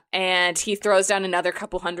 And he throws down another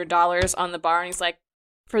couple $100 on the bar and he's like,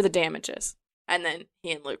 for the damages. And then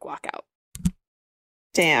he and Luke walk out.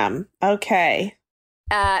 Damn. Okay.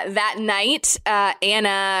 That night,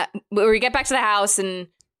 Anna, we get back to the house and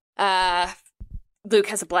Luke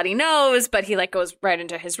has a bloody nose, but he like goes right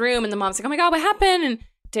into his room and the mom's like, oh my God, what happened? And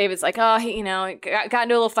David's like, oh, he, got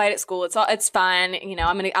into a little fight at school. It's fine.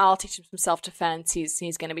 I'll teach him some self-defense.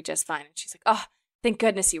 He's going to be just fine. And she's like, oh, thank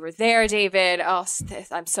goodness you were there, David. Oh,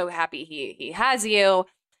 I'm so happy he has you.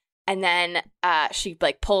 And then she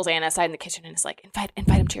like pulls Anna aside in the kitchen and is like, invite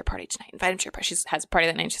him to your party tonight. Invite him to your party. She has a party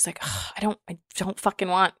that night. And she's like, oh, I don't fucking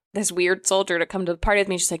want this weird soldier to come to the party with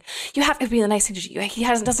me. She's like, you have to be the nice thing to do. He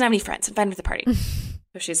doesn't have any friends. Invite him to the party.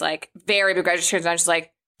 So she's like, very begrudging. She turns around. She's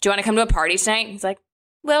like, do you want to come to a party tonight? And he's like,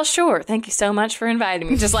 well, sure. Thank you so much for inviting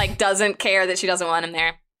me. Just like doesn't care that she doesn't want him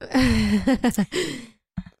there.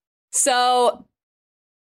 So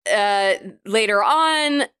later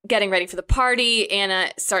on, getting ready for the party,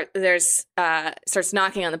 Anna starts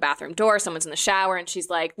knocking on the bathroom door. Someone's in the shower, and she's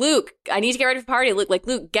like, "Luke, I need to get ready for the party.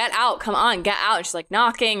 Luke, get out! Come on, get out!" And she's like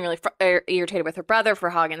knocking, really irritated with her brother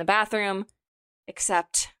for hogging the bathroom.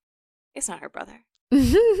 Except, it's not her brother.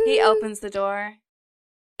 He opens the door,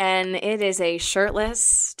 and it is a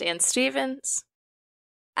shirtless Dan Stevens.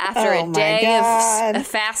 After a day of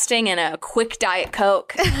fasting and a quick Diet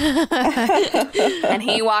Coke. And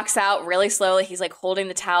he walks out really slowly. He's like holding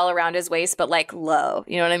the towel around his waist, but like low.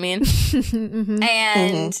 You know what I mean? Mm-hmm.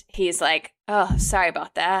 And he's like, oh, sorry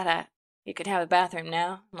about that. You can have the bathroom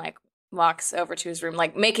now. And like walks over to his room,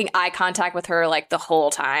 like making eye contact with her like the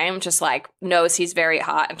whole time. Just like knows he's very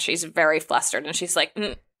hot and she's very flustered. And she's like,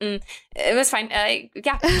 it was fine. Don't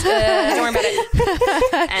worry about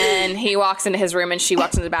it. And he walks into his room and she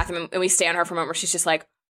walks into the bathroom and we stay on her for a moment where she's just like,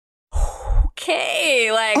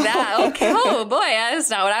 okay, like that. Okay. Oh boy, that's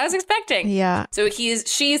not what I was expecting. Yeah. So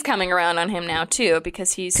she's coming around on him now too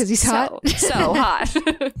because he's hot. So hot.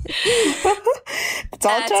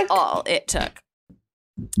 That's all it took.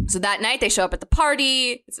 So that night they show up at the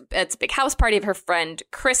party. It's a big house party of her friend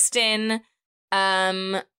Kristen.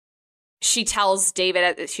 She tells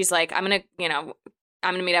David, she's like, I'm gonna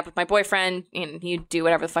meet up with my boyfriend and you do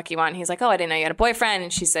whatever the fuck you want. And he's like, oh, I didn't know you had a boyfriend.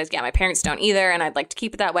 And she says, yeah, my parents don't either. And I'd like to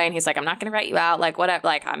keep it that way. And he's like, I'm not going to write you out. Like, whatever.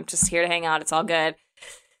 Like, I'm just here to hang out. It's all good.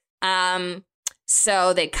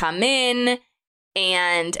 So they come in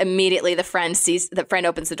and immediately the friend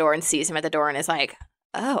opens the door and sees him at the door and is like,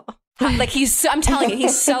 oh. Like I'm telling you,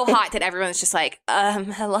 he's so hot that everyone's just like,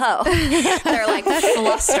 hello. They're like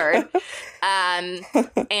flustered.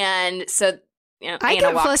 And so, I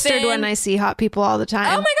get flustered when I see hot people all the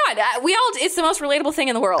time. Oh my God. It's the most relatable thing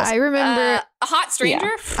in the world. I remember a hot stranger.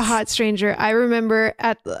 Yeah, a hot stranger. I remember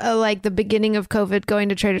at like the beginning of COVID going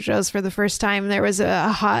to Trader Joe's for the first time. There was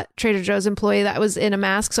a hot Trader Joe's employee that was in a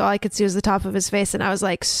mask. So all I could see was the top of his face. And I was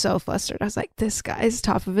like so flustered. I was like, this guy's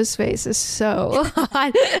top of his face is so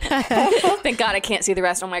hot. Thank God I can't see the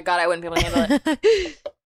rest. Oh my God, I wouldn't be able to handle it.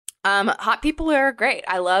 Hot people are great.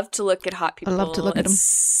 I love to look at hot people. I love to look at them.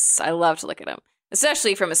 I love to look at them.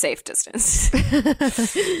 Especially from a safe distance.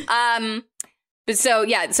 But so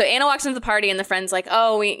Anna walks into the party and the friend's like,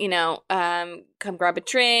 oh, we, come grab a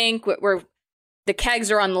drink. The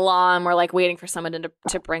kegs are on the lawn. We're like waiting for someone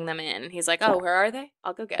to bring them in. He's like, oh, where are they?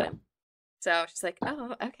 I'll go get them. So she's like,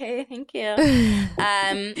 oh, okay, thank you.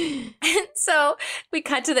 And so we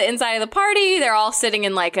cut to the inside of the party. They're all sitting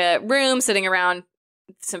in like a room, sitting around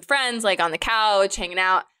some friends, like on the couch, hanging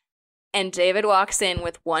out. And David walks in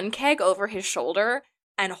with one keg over his shoulder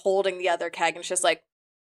and holding the other keg. And it's just like,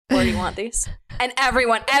 where do you want these? And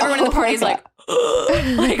everyone in the party is like,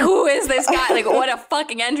 like, who is this guy? Like, what a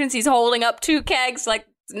fucking entrance. He's holding up 2 kegs. Like,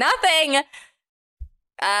 nothing.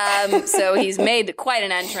 So he's made quite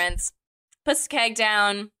an entrance. Puts the keg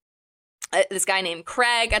down. This guy named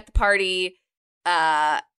Craig at the party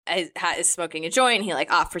is smoking a joint. He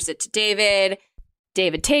like offers it to David.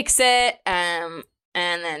 David takes it.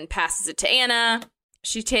 And then passes it to Anna.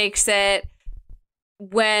 She takes it.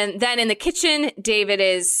 Then in the kitchen, David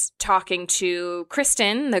is talking to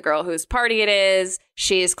Kristen, the girl whose party it is.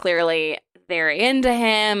 She is clearly very into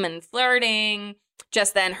him and flirting.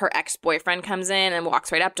 just then her ex-boyfriend comes in and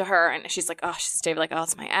walks right up to her. And she's like, oh, she's David, like, oh,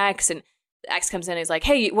 it's my ex. And the ex comes in and he's like,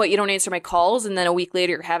 hey, what, you don't answer my calls? And then a week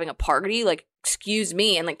later, you're having a party? Like, excuse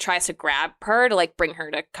me. And like tries to grab her to like bring her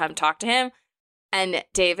to come talk to him. And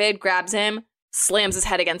David grabs him, slams his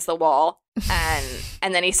head against the wall.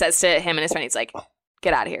 And then he says to him and his friend, he's like,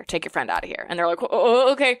 get out of here. Take your friend out of here. And they're like,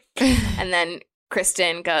 oh, okay. And then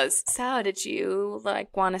Kristen goes, so did you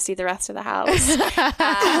like want to see the rest of the house?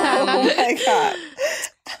 Oh my God.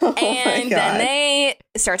 And then they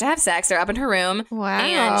start to have sex. They're up in her room. Wow.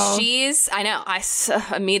 And she's, I know,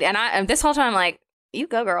 and this whole time I'm like, you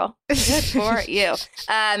go, girl. Good for you.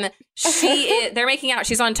 They're making out.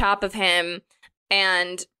 She's on top of him.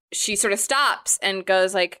 And she sort of stops and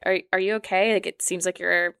goes like, are you okay? Like, it seems like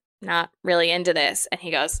you're not really into this. And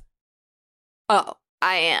he goes, oh,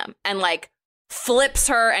 I am. And like flips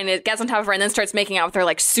her and it gets on top of her and then starts making out with her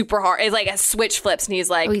like super hard. It's like a switch flips and he's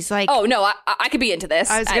like, oh no, I could be into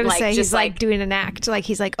this. I was going to say, he's like doing an act. Like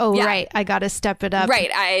he's like, oh, right, I got to step it up.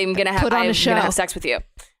 Right, I'm going to have sex with you.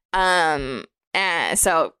 And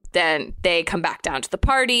so then they come back down to the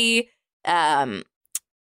party.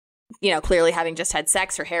 Clearly having just had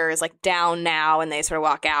sex, her hair is like down now, and they sort of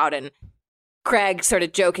walk out, and Craig sort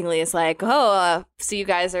of jokingly is like, oh, so you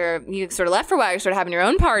sort of left for a while, you're sort of having your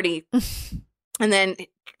own party. And then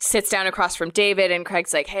sits down across from David, and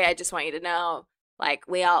Craig's like, hey, I just want you to know, like,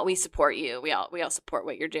 we support you. We all support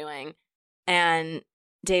what you're doing. And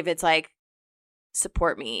David's like,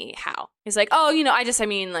 support me how? He's like, oh,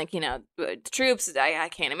 the troops, I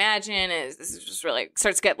can't imagine. This is just really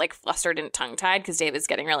starts to get like flustered and tongue tied because David's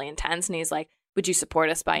getting really intense, and he's like, would you support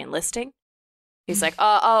us by enlisting? He's like,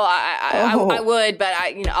 I would, but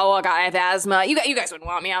God, I have asthma. You guys wouldn't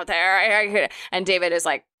want me out there. And David is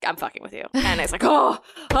like, I'm fucking with you. And it's like,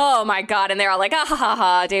 oh my God. And they're all like, ah, ha, ha,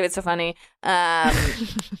 ha. David's so funny.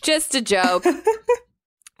 Just a joke.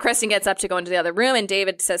 Kristen gets up to go into the other room, and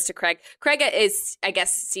David says to Craig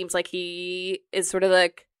seems like he is sort of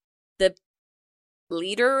like the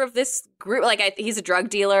leader of this group. Like he's a drug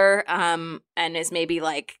dealer, and is maybe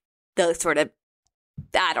like the sort of,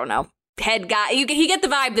 I don't know, head guy. You get the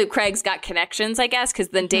vibe that Craig's got connections, I guess, because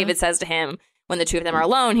then David says to him when the two of them are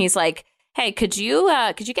alone, he's like, hey, could you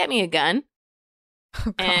get me a gun?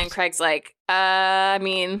 Oh, and Craig's like, I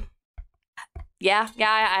mean, yeah,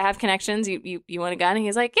 I have connections. You want a gun? And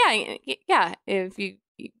he's like, yeah. If you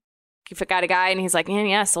got a guy, and he's like,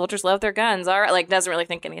 yeah, soldiers love their guns. All right, like doesn't really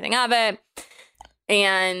think anything of it.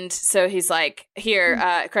 And so he's like,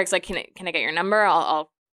 here, Craig's like, can I get your number?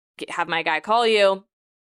 I'll have my guy call you.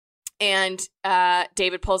 And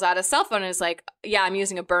David pulls out his cell phone and is like, yeah, I'm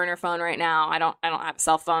using a burner phone right now. I don't have a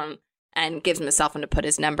cell phone, and gives him a cell phone to put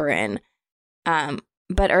his number in.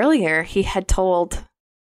 But earlier he had told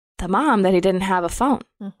the mom that he didn't have a phone.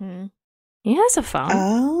 Mm-hmm. He has a phone.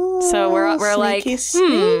 Oh, so we're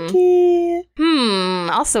sneaky,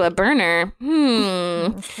 like, also a burner.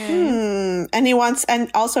 Okay. And he wants, and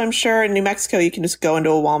also I'm sure in New Mexico you can just go into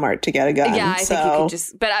a Walmart to get a gun. Yeah, I think you can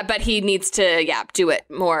just, but he needs to, do it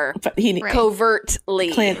more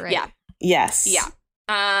covertly. Right. Yeah. Yes. Yeah.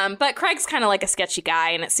 But Craig's kind of like a sketchy guy,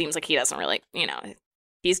 and it seems like he doesn't really, he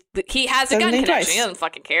has a gun connection. He doesn't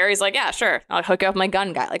fucking care. He's like, yeah, sure, I'll hook you up with my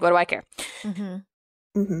gun guy. Like, what do I care? Mm-hmm.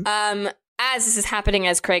 Mm-hmm. As this is happening,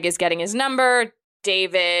 as Craig is getting his number,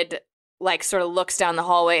 David like sort of looks down the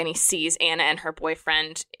hallway and he sees Anna and her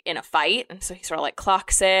boyfriend in a fight, and so he sort of like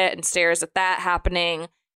clocks it and stares at that happening.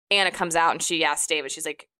 Anna comes out and she asks David, she's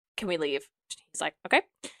like, can we leave? He's like, okay.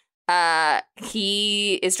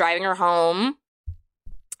 He is driving her home.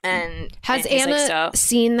 And has Anna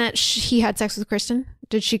seen that he had sex with Kristen?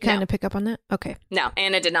 Did she kind of pick up on that? Okay. No,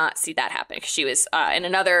 Anna did not see that happen because she was in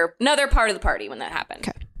another part of the party when that happened.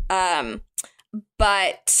 Okay.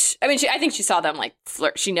 But I mean, I think she saw them like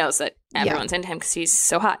flirt. She knows that everyone's into him because he's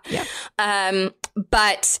so hot. Yeah.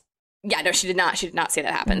 But yeah, no, she did not see that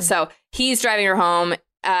happen. Mm-hmm. So he's driving her home.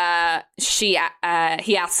 He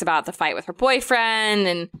asks about the fight with her boyfriend,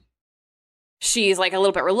 and she's like a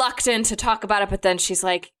little bit reluctant to talk about it. But then she's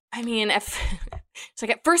like, I mean, it's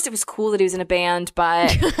like at first it was cool that he was in a band,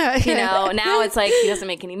 but now it's like he doesn't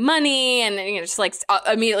make any money, and just like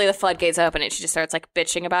immediately the floodgates open, and she just starts like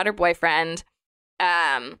bitching about her boyfriend.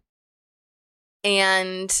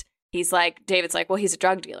 And he's like, David's like, well, he's a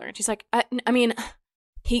drug dealer, and she's like, I mean,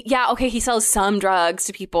 he sells some drugs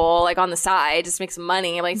to people like on the side, just makes some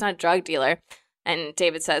money, but he's not a drug dealer. And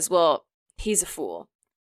David says, well, he's a fool.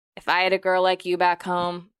 If I had a girl like you back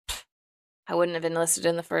home, I wouldn't have enlisted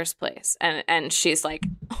in the first place. And she's like,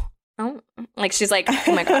 oh, like she's like,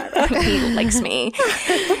 oh my God, he likes me.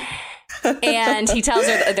 And he tells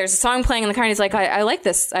her that there's a song playing in the car, and he's like, I like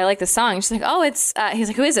this song. And she's like, oh, it's he's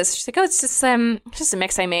like, who is this? She's like, oh, it's just a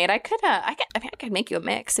mix I made. I could make you a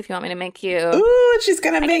mix if you want me to make you. Ooh, she's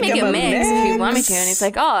gonna make you a mix if you want me mix. to. And he's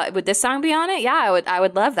like, oh, would this song be on it? Yeah, I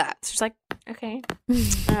would love that. So she's like, okay.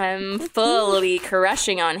 I'm fully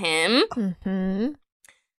crushing on him. Mm-hmm.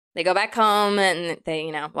 They go back home and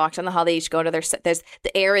they, walk down the hall. They each go to their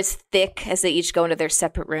the air is thick as they each go into their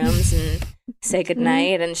separate rooms and say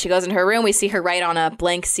goodnight. And she goes in her room. We see her write on a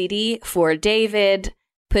blank CD for David,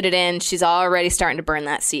 put it in. She's already starting to burn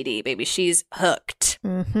that CD, baby. She's hooked.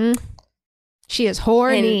 Mm-hmm. She is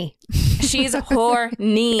horny. And she's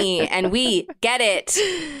horny, and we get it.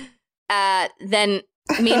 Then,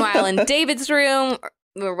 meanwhile, in David's room,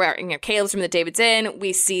 Caleb's room that David's in,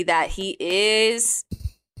 we see that he is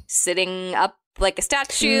sitting up like a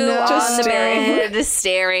statue on the bed,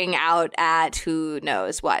 staring out at who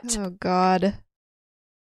knows what. Oh, God.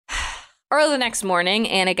 Early the next morning,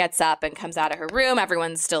 Anna gets up and comes out of her room.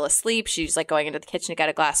 Everyone's still asleep. She's like going into the kitchen to get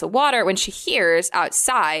a glass of water when she hears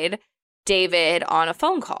outside David on a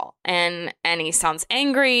phone call. And he sounds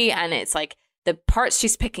angry, and it's like the parts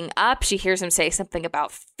she's picking up, she hears him say something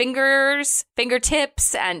about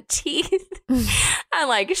fingertips, and teeth, and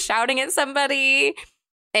like shouting at somebody.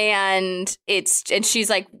 And she's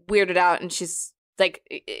like weirded out, and she's like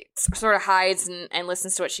sort of hides and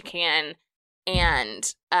listens to what she can,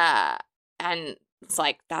 and it's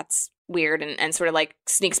like that's weird, and sort of like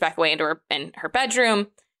sneaks back away into her bedroom.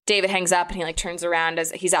 David hangs up and he like turns around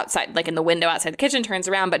as he's outside, like in the window outside the kitchen, turns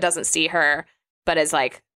around but doesn't see her, but is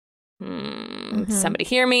like, somebody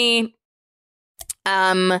hear me.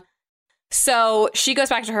 So she goes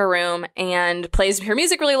back to her room and plays her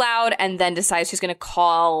music really loud, and then decides she's going to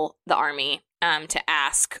call the army to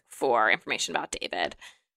ask for information about David.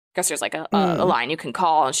 Because there's like a line you can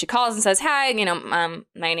call, and she calls and says, "Hi,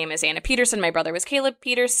 my name is Anna Peterson. My brother was Caleb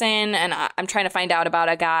Peterson, and I'm trying to find out about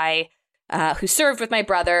a guy who served with my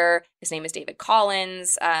brother. His name is David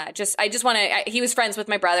Collins. I just want to. He was friends with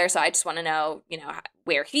my brother, so I just want to know,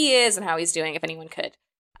 where he is and how he's doing. If anyone could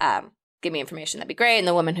give me information, that'd be great." And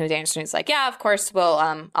the woman who's answering is like, "Yeah, of course.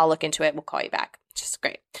 I'll look into it. We'll call you back." Which is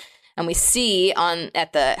great. And we see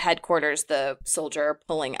at the headquarters the soldier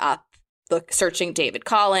pulling up, searching David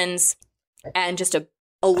Collins, and just a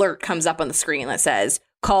alert comes up on the screen that says,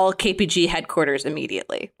 "Call KPG headquarters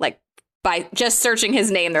immediately." Like, by just searching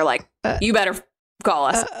his name, they're like, "You better call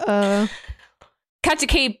us." Cut to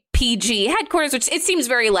KPG headquarters, which it seems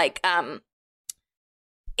very like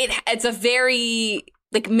it's a very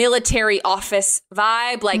like military office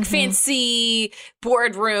vibe, like fancy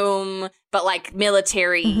boardroom, but like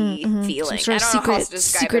military feeling. I don't know how else to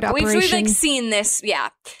describe it. We've like seen this, yeah.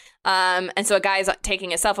 And so a guy's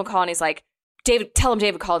taking a cell phone call, and he's like, tell him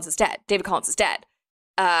David Collins is dead. David Collins is dead.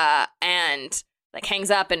 And like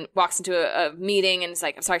hangs up and walks into a meeting, and is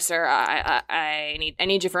like, "I'm sorry, sir. I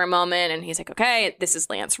need you for a moment." And he's like, "Okay, this is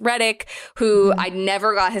Lance Reddick," who I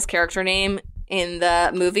never got his character name in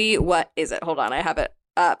the movie. What is it? Hold on, I have it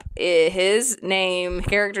up. His name,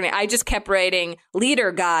 character name. I just kept writing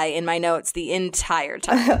leader guy in my notes the entire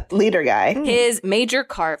time. Leader guy. His Major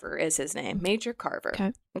Carver is his name. Major Carver.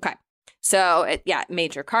 Okay. So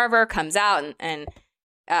Major Carver comes out, and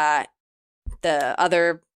the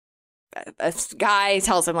other guy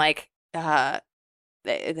tells him like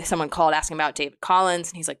someone called asking about David Collins,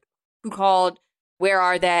 and he's like, "Who called? Where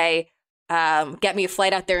are they? Get me a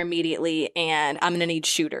flight out there immediately, and I'm gonna need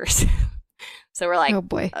shooters." So we're like, "Oh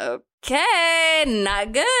boy, okay,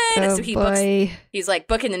 not good." Oh so boy. He's like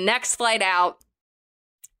booking the next flight out.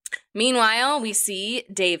 Meanwhile, we see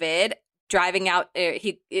David driving out.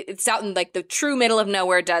 It's out in like the true middle of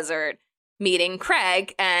nowhere desert, meeting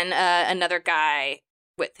Craig and another guy.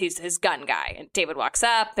 He's his gun guy, and David walks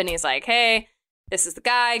up and he's like, "Hey, this is the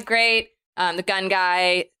guy." Great. The gun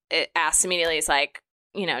guy asks immediately. He's like,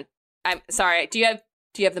 "I'm sorry. Do you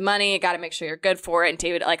have the money? I got to make sure you're good for it." And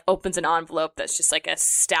David like opens an envelope that's just like a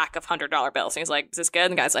stack of $100 bills. And he's like, "Is this good?"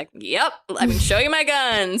 And the guy's like, "Yep. Let me show you my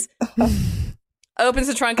guns." Opens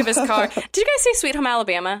the trunk of his car. Did you guys see Sweet Home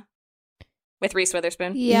Alabama with Reese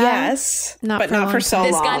Witherspoon? Yeah. Yes, but not for so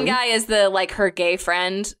long. This gun guy is the like her gay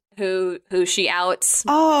friend who she outs.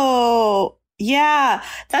 Oh, yeah.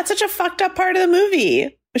 That's such a fucked up part of the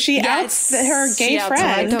movie. She outs her gay friend.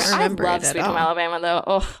 I don't remember I love Sweet Home Alabama, though.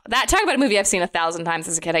 Oh, talk about a movie I've seen 1,000 times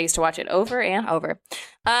as a kid. I used to watch it over and over.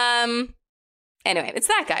 Anyway, it's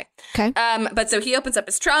that guy. Okay. But so he opens up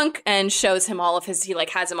his trunk and shows him all of his. He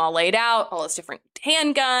like has them all laid out, all his different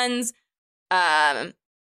handguns. And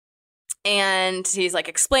he's like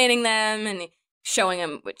explaining them and showing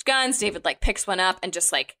him which guns. David like picks one up and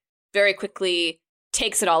just like very quickly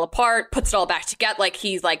takes it all apart, puts it all back together. Like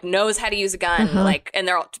he's like knows how to use a gun. Like, and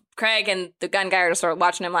they're all, Craig and the gun guy are just sort of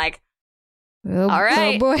watching him like, all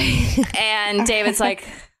right. Oh boy. And David's like,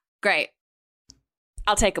 great,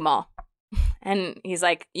 I'll take them all. And he's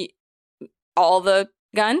like, all the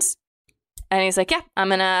guns? And he's like, yeah, I'm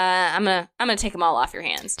gonna take them all off your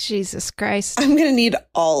hands. Jesus Christ. I'm gonna need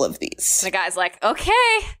all of these. And the guy's like, okay,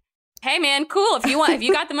 hey man, cool. If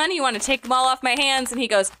you got the money, you want to take them all off my hands? And he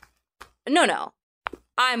goes, no,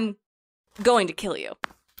 I'm going to kill you.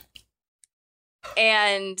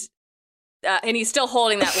 And he's still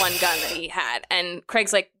holding that one gun that he had. And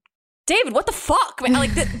Craig's like, David, what the fuck? Man,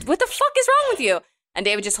 like, what the fuck is wrong with you? And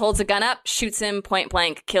David just holds the gun up, shoots him point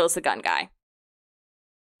blank, kills the gun guy.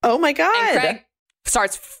 Oh my God. And Craig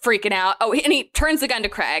starts freaking out. Oh, and he turns the gun to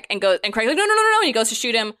Craig and Craig's like, no. And he goes to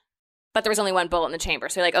shoot him, but there was only one bullet in the chamber.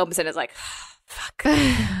 So he like opens it and is like, fuck.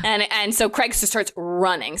 and so Craig just starts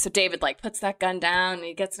running. So David like puts that gun down and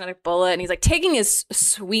he gets another bullet and he's like taking his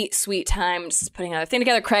sweet time, just putting another thing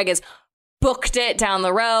together. Craig has booked it down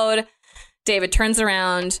the road. David turns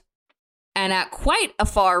around and at quite a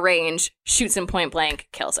far range, shoots him point blank,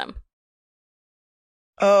 kills him.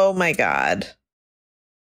 Oh my God.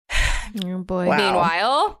 Oh boy. Wow.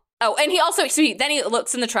 Meanwhile, and he also, then he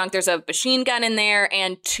looks in the trunk. There's a machine gun in there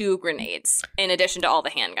and 2 grenades in addition to all the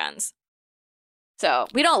handguns. So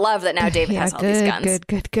we don't love that now David has all these guns.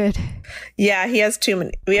 Good. Yeah, he has too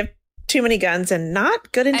many. We have too many guns and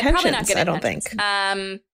not good intentions, I don't think.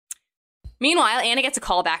 Meanwhile, Anna gets a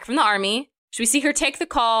call back from the army. So we see her take the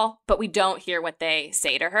call, but we don't hear what they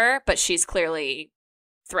say to her, but she's clearly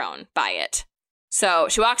thrown by it. So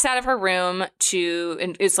she walks out of her room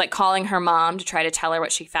and is like calling her mom to try to tell her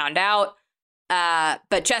what she found out.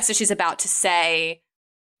 But just as she's about to say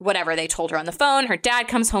whatever they told her on the phone, her dad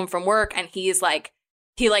comes home from work and he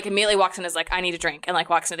immediately walks in and is like, I need a drink, and like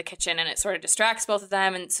walks into the kitchen, and it sort of distracts both of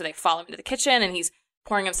them. And so they follow him into the kitchen and he's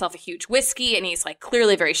pouring himself a huge whiskey and he's like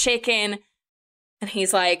clearly very shaken. And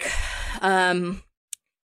he's like, my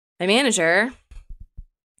manager,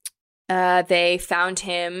 they found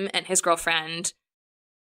him and his girlfriend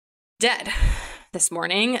dead this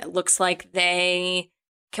morning. It looks like they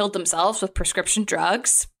killed themselves with prescription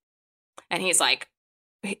drugs. And he's like,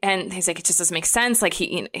 it just doesn't make sense. Like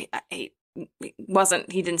he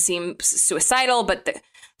didn't seem suicidal, but the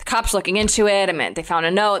cops looking into it. I mean, they found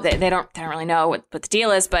a note. They don't really know what the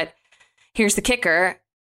deal is, but here's the kicker.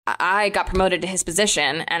 I got promoted to his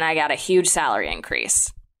position and I got a huge salary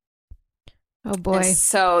increase. Oh boy. And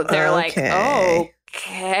so they're like,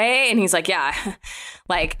 okay. And he's like, yeah.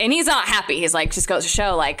 Like, and he's not happy. He's like, just goes to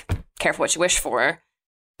show, like, careful what you wish for.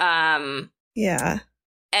 Yeah.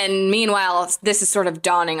 And meanwhile, this is sort of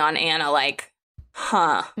dawning on Anna, like,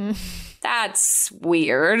 that's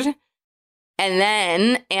weird. And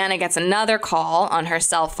then Anna gets another call on her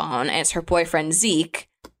cell phone, and it's her boyfriend, Zeke,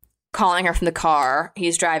 calling her from the car.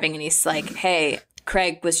 He's driving, and he's like, hey,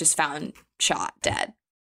 Craig was just found shot, dead.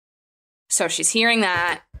 So she's hearing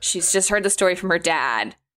that. She's just heard the story from her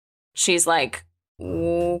dad. She's like,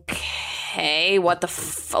 okay, what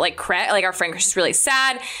the like, Craig, like, our friend Chris is really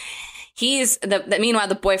sad. Meanwhile,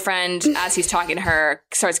 the boyfriend, as he's talking to her,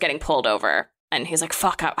 starts getting pulled over. And he's like,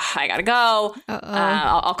 fuck, I gotta go.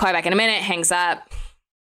 I'll call you back in a minute. Hangs up.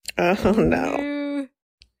 Oh, no.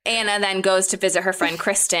 Anna then goes to visit her friend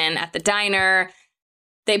Kristen at the diner.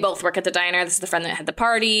 They both work at the diner. This is the friend that had the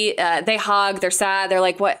party. They hug. They're sad. They're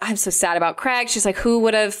like, what? I'm so sad about Craig. She's like, who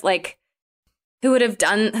would want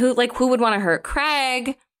to hurt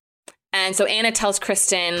Craig? And so Anna tells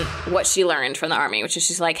Kristen what she learned from the army, which is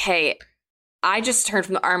she's like, hey, I just heard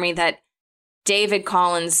from the army that David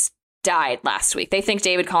Collins died last week. They think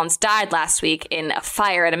David Collins died last week in a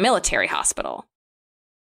fire at a military hospital.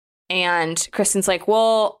 And Kristen's like,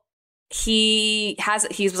 well, he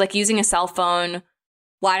was like using a cell phone.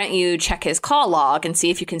 Why don't you check his call log and see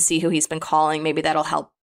if you can see who he's been calling? Maybe that'll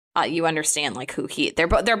help you understand like who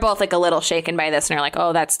they're both like a little shaken by this, and they're like,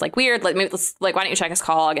 oh, that's like weird. Why don't you check his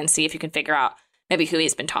call log and see if you can figure out maybe who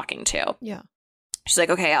he's been talking to? Yeah. She's like,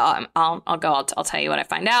 okay, I'll go. I'll tell you what I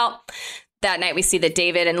find out. That night we see that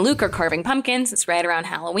David and Luke are carving pumpkins. It's right around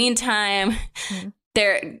Halloween time. Mm-hmm.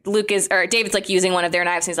 David's like using one of their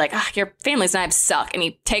knives, and he's like, your family's knives suck. And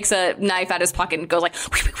he takes a knife out of his pocket and goes like,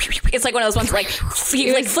 it's like one of those ones where like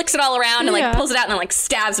he like flicks it all around and like pulls it out and then like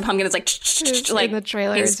stabs the pumpkin. It's like in the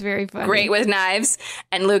trailer. It's very funny. Great with knives.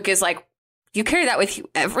 And Luke is like, you carry that with you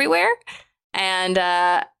everywhere? And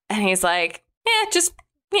he's like, yeah, just,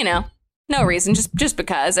 No reason, just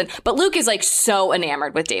because. But Luke is like so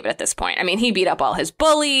enamored with David at this point. I mean, he beat up all his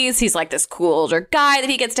bullies. He's like this cool older guy that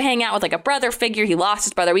he gets to hang out with, like a brother figure. He lost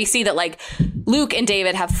his brother. We see that like Luke and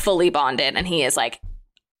David have fully bonded, and he is like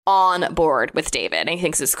on board with David, and he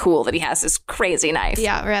thinks it's cool that he has this crazy knife.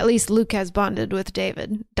 Yeah, or at least Luke has bonded with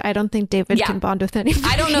David. I don't think David can bond with anybody.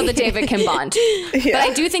 I don't know that David can bond, but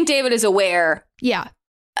I do think David is aware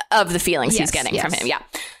of the feelings he's getting from him. Yeah.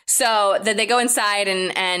 So then they go inside,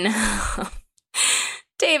 and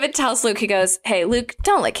David tells Luke, he goes, "Hey, Luke,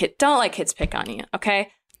 don't let kids pick on you, okay?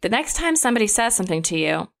 The next time somebody says something to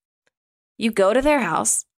you, you go to their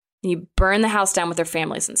house, and you burn the house down with their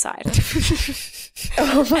families inside."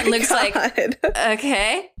 Oh my and Luke's God. like,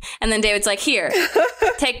 "Okay." And then David's like, "Here,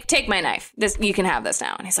 take my knife. This, you can have this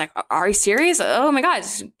now." And he's like, "Are you serious? Oh my God."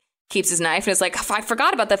 Just keeps his knife, and it's like, "I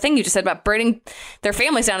forgot about that thing you just said about burning their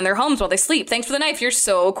families down in their homes while they sleep. Thanks for the knife. You're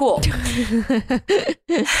so cool."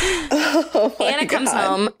 Anna comes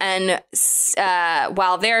home, and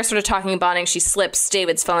while they're sort of talking and bonding, she slips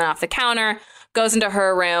David's phone off the counter, goes into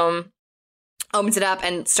her room, opens it up,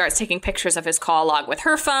 and starts taking pictures of his call log with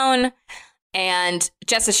her phone. And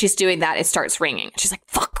just as she's doing that, it starts ringing. She's like,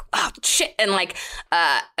 "Fuck, oh, shit," and like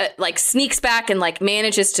sneaks back and like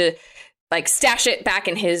manages to like stash it back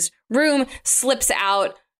in his room, slips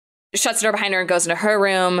out, shuts the door behind her, and goes into her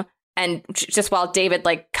room. And just while David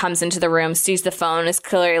like comes into the room, sees the phone, is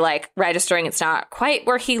clearly like registering it's not quite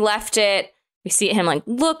where he left it. We see him like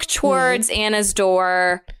look towards Anna's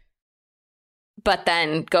door, but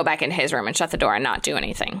then go back into his room and shut the door and not do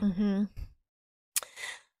anything. Mm-hmm.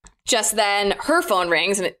 Just then her phone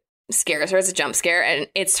rings, and it scares her. It's a jump scare, and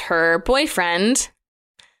it's her boyfriend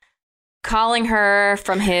calling her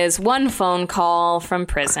from his one phone call from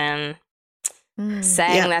prison,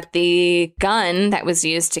 saying that the gun that was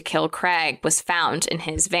used to kill Craig was found in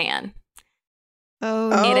his van.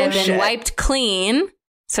 It had been wiped clean,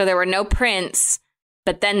 so there were no prints,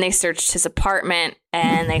 but then they searched his apartment,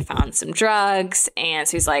 and they found some drugs, and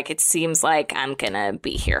so he's like, "It seems like I'm gonna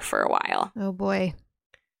be here for a while." Oh, boy.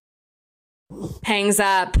 Hangs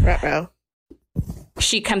up. Ruh-roh.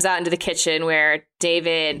 She comes out into the kitchen where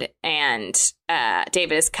David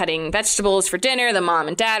is cutting vegetables for dinner. The mom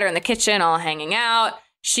and dad are in the kitchen all hanging out.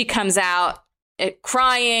 She comes out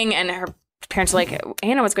crying, and her parents are like,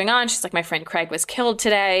 "Anna, what's going on?" She's like, "My friend Craig was killed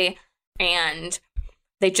today, and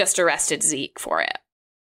they just arrested Zeke for it."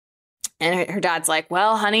 And her dad's like,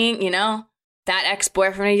 "Well, honey, you know, that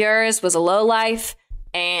ex-boyfriend of yours was a lowlife.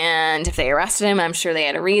 And if they arrested him, I'm sure they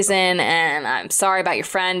had a reason. And I'm sorry about your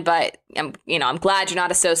friend, but I'm glad you're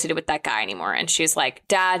not associated with that guy anymore." And she's like,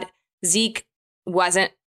 "Dad, Zeke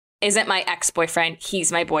isn't my ex-boyfriend.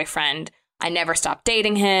 He's my boyfriend. I never stopped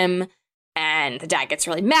dating him." And the dad gets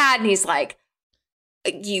really mad, and he's like,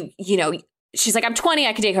 you know, she's like, "I'm 20.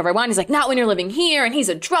 I can date whoever I want." He's like, "Not when you're living here. And he's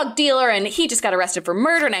a drug dealer, and he just got arrested for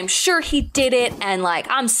murder. And I'm sure he did it. And like,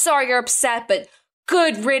 I'm sorry you're upset, but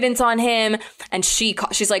good riddance on him." And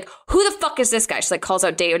she's like, "Who the fuck is this guy?" She like calls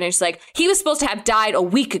out David, and she's like, "He was supposed to have died a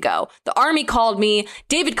week ago. The army called me.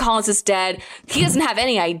 David Collins is dead. He doesn't have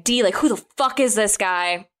any ID. Like, who the fuck is this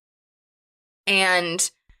guy?" And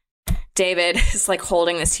David is like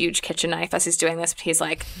holding this huge kitchen knife as he's doing this. But he's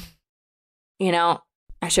like, "You know,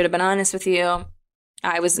 I should have been honest with you.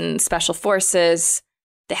 I was in special forces.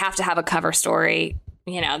 They have to have a cover story.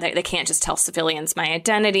 You know, they can't just tell civilians my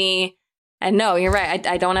identity. And no, you're right.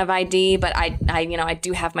 I don't have ID, but I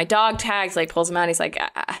do have my dog tags." Like pulls them out. He's like,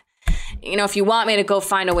 "If you want me to go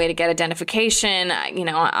find a way to get identification,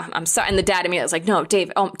 I'm sorry." And the dad immediately was like, "No,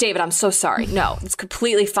 David, I'm so sorry. No, it's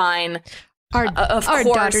completely fine. Our course,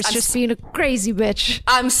 daughter's just being a crazy bitch.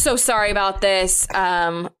 I'm so sorry about this."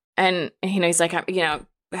 And he's like,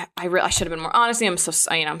 I should have been more honest. I'm so,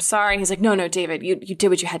 I'm sorry. And he's like, no, David, you did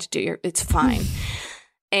what you had to do. It's fine.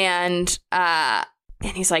 And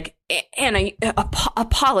he's like, "Anna,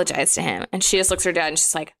 apologize to him." And she just looks at her dad, and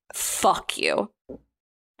she's like, "Fuck you,"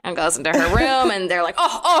 and goes into her room. And they're like,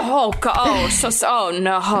 oh God, oh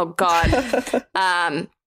no, oh God.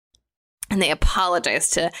 And they apologize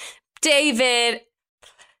to David.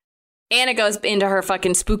 Anna goes into her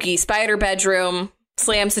fucking spooky spider bedroom,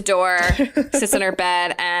 slams the door, sits in her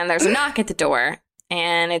bed, and there's a knock at the door.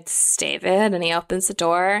 And it's David, and he opens the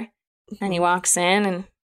door, and he walks in and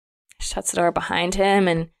shuts the door behind him,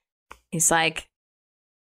 and he's like,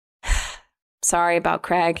 "Sorry about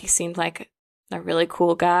Craig. He seemed like a really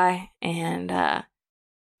cool guy, and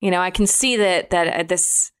I can see that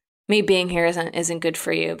this me being here isn't good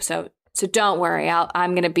for you. So don't worry.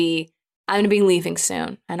 I'm gonna be leaving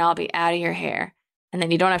soon, and I'll be out of your hair, and then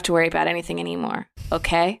you don't have to worry about anything anymore.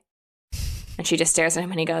 Okay?" And she just stares at him,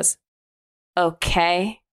 and he goes,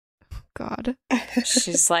 "Okay." God.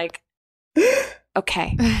 She's like,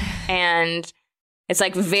 okay. And it's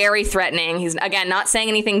like very threatening. He's, again, not saying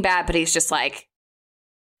anything bad, but he's just like,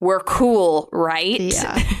 we're cool, right?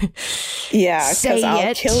 Yeah. Yeah, because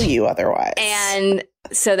I'll kill you otherwise. And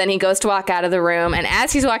so then he goes to walk out of the room. And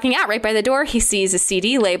as he's walking out, right by the door, he sees a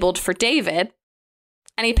CD labeled for David.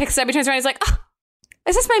 And he picks it up, he turns around, he's like, oh,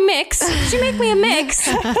 is this my mix? Did you make me a mix?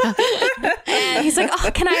 And he's like, oh,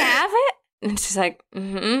 can I have it? And she's like,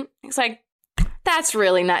 mm-hmm. He's like, that's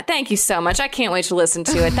really nice. Thank you so much. I can't wait to listen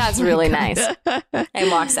to it. That's really nice. And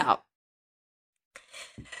walks out.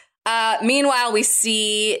 Meanwhile, we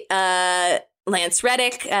see Lance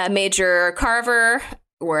Reddick, Major Carver,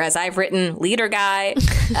 or as I've written, leader guy,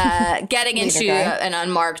 getting into an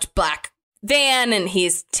unmarked black van, and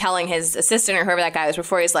he's telling his assistant or whoever that guy was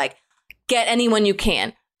before, he's like, get anyone you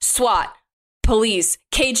can, SWAT, police,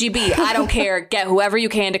 KGB, I don't care, get whoever you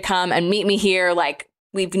can to come and meet me here, like,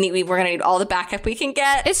 we're gonna need all the backup we can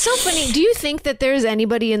get. It's so funny. Do you think that there's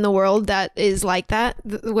anybody in the world that is like that,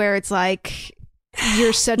 where it's like,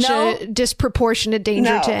 you're such a disproportionate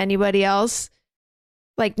danger to anybody else?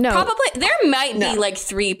 Like, no. Probably. There might be like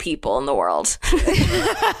 3 people in the world. But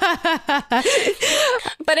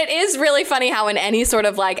it is really funny how in any sort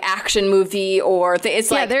of like action movie or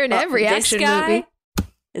it's like, they're in every action movie.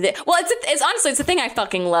 Well, it's honestly, it's the thing I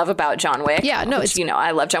fucking love about John Wick. Yeah, no, which,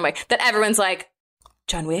 I love John Wick. That everyone's like,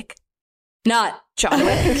 John Wick? Not John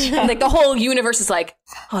Wick. Like the whole universe is like,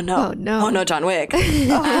 oh no, John Wick.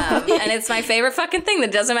 And it's my favorite fucking thing that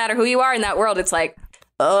it doesn't matter who you are in that world. It's like,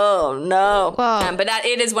 oh no. But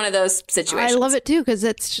it is one of those situations. I love it too, because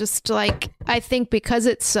it's just like, I think because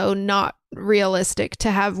it's so not realistic to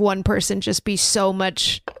have one person just be so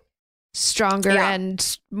much stronger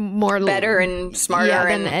and more better and smarter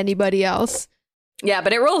than anybody else. Yeah,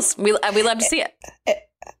 but it rules. We love to see it.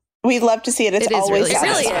 We love to see it. It's always really,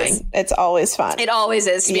 satisfying. It really is. It's always fun. It always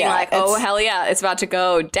is. Being like, oh hell yeah, it's about to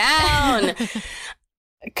go down.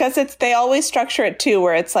 Because they always structure it too,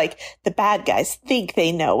 where it's like the bad guys think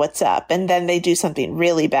they know what's up, and then they do something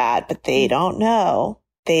really bad, but they don't know.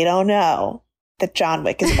 They don't know that John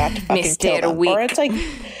Wick is about to fucking kill them. Or it's like,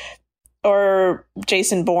 or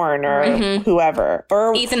Jason Bourne or whoever,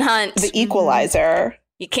 or Ethan Hunt, the Equalizer.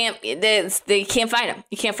 You can't. They can't fight him.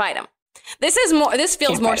 You can't fight him. This is more. This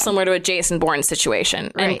feels more similar to a Jason Bourne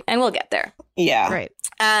situation, right? And we'll get there. Yeah, right.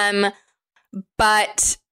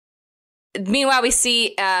 But meanwhile, we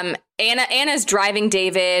see Anna's driving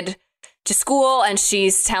David to school, and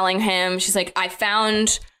she's telling him, she's like, I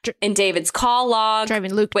found in David's call log.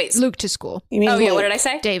 Driving Luke to school. You mean Luke? Yeah, what did I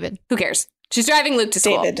say? David. Who cares? She's driving Luke to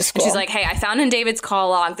school. David to school. And she's like, hey, I found in David's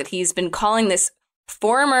call log that he's been calling this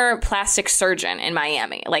former plastic surgeon in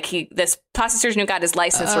Miami. Like this plastic surgeon who got his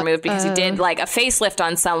license removed because he did like a facelift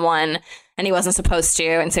on someone and he wasn't supposed to.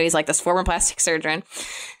 And so he's like this former plastic surgeon.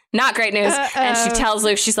 Not great news. And she tells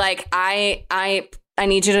Luke, she's like, I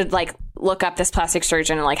need you to like look up this plastic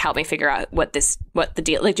surgeon and like help me figure out what the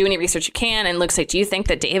deal, like do any research you can. And Luke's like, do you think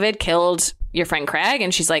that David killed your friend Craig?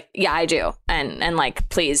 And she's like, yeah, I do. And like,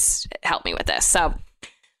 please help me with this. So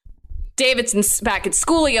David's back at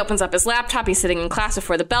school. He opens up his laptop. He's sitting in class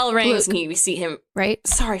before the bell rings, and we see him. Right?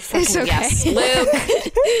 Sorry, fucking okay. Yes, Luke.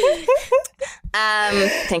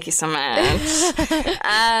 Thank you so much.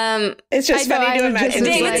 It's just funny to imagine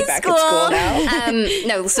David's in back school. At school now.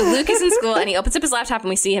 No, so Luke is in school, and he opens up his laptop, and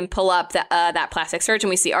we see him pull up that plastic surgeon.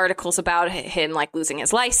 We see articles about him like losing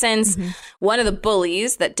his license. Mm-hmm. One of the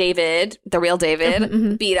bullies that David, the real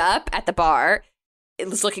David, beat up at the bar.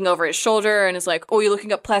 Was looking over his shoulder and is like, oh, you're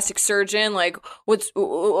looking up plastic surgeon? Like, what's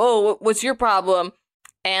your problem?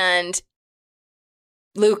 And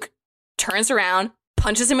Luke turns around,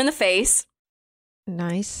 punches him in the face.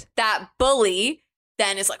 Nice. That bully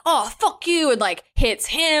then is like, oh, fuck you, and like hits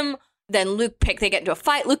him. Then they get into a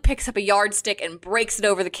fight. Luke picks up a yardstick and breaks it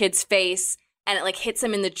over the kid's face. And it like hits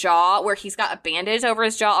him in the jaw where he's got a bandage over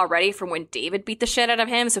his jaw already from when David beat the shit out of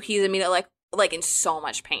him. So he's immediately like in so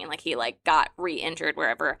much pain. Like he like got re-injured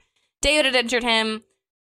wherever David had injured him.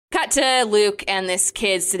 Cut to Luke and this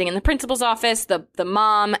kid sitting in the principal's office. The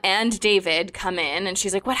mom and David come in and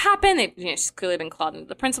she's like, what happened? She's clearly been called into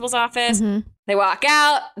the principal's office. Mm-hmm. They walk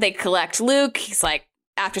out. They collect Luke. He's like,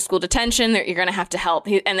 after school detention, you're going to have to help.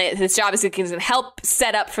 His job is to help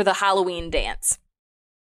set up for the Halloween dance.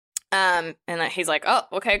 And he's like, oh,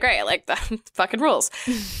 okay, great. Like the fucking rules.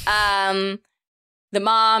 The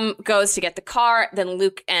mom goes to get the car. Then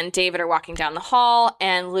Luke and David are walking down the hall,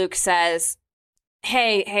 and Luke says,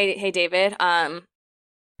 Hey, David.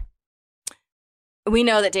 We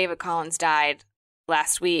know that David Collins died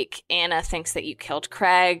last week. Anna thinks that you killed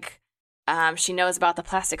Craig. She knows about the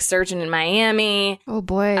plastic surgeon in Miami. Oh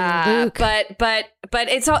boy, Luke. But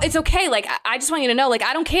it's okay. Like, I just want you to know, like,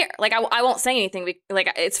 I don't care. Like, I won't say anything.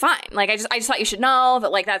 Like, it's fine. Like, I just thought you should know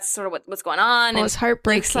that, like, that's sort of what's going on. It's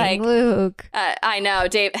heartbreaking, Luke. I know,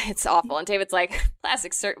 Dave. It's awful. And David's like,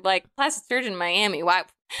 plastic surgeon in Miami. Why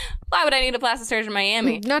would I need a plastic surgeon in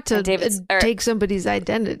Miami? Not to take somebody's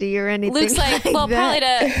identity or anything. Luke's like, well, that.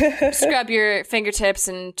 probably to scrub your fingertips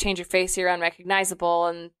and change your face so you're unrecognizable,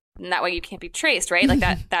 and that way you can't be traced, right? Like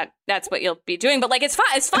that's what you'll be doing. But like, it's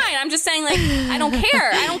fine. I'm just saying, like, I don't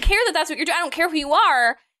care. I don't care that that's what you're doing. I don't care who you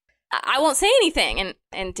are. I won't say anything.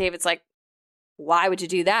 And David's like, why would you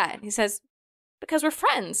do that? And he says, because we're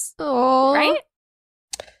friends. Oh, right?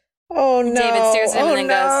 Oh no. David stares at him and then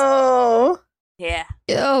goes, yeah.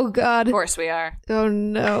 Oh God. Of course we are. Oh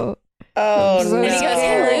no. Oh no. And he goes,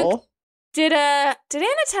 hey Luke, did Anna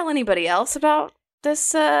tell anybody else about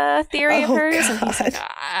this theory of hers? God. And he's like,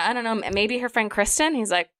 I don't know, maybe her friend Kristen. He's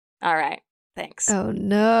like, all right, thanks. Oh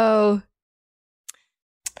no.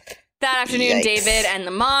 That afternoon, Yikes. David and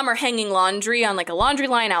the mom are hanging laundry on like a laundry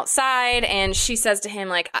line outside, and she says to him,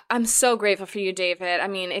 like, I'm so grateful for you, David. I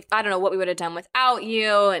mean, I don't know what we would have done without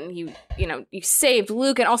you, and you saved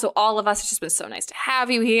Luke and also all of us. It's just been so nice to have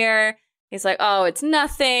you here. He's like, oh, it's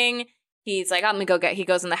nothing. He's like, I'm gonna he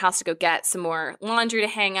goes in the house to go get some more laundry to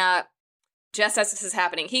hang up. Just as this is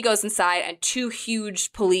happening, he goes inside and 2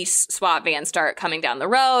 huge police SWAT vans start coming down the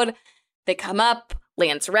road. They come up.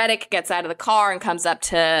 Lance Reddick gets out of the car and comes up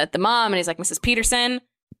to the mom, and he's like, Mrs. Peterson.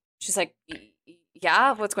 She's like,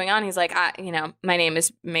 yeah, what's going on? He's like, my name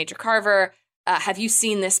is Major Carver. Have you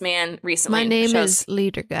seen this man recently? My name is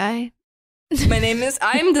Leader Guy.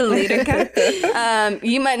 I'm the leader guy.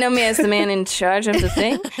 You might know me as the man in charge of the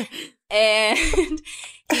thing. And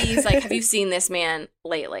he's like, have you seen this man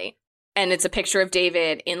lately? And it's a picture of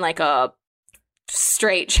David in like a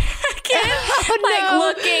straight jacket,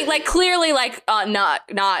 looking like clearly like not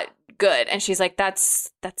good. And she's like,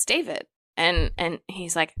 that's David. And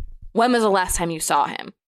he's like, when was the last time you saw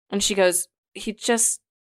him? And she goes, he just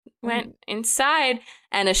went inside.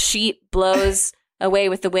 And a sheet blows away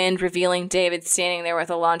with the wind, revealing David standing there with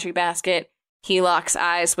a laundry basket. He locks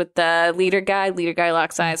eyes with the leader guy. Leader guy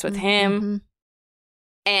locks eyes with him. Mm-hmm.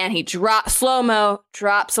 And he slow-mo,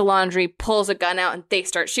 drops the laundry, pulls a gun out, and they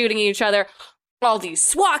start shooting at each other. All these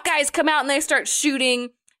SWAT guys come out and they start shooting.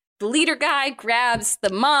 The leader guy grabs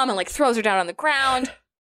the mom and like throws her down on the ground.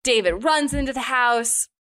 David runs into the house,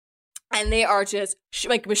 and they are just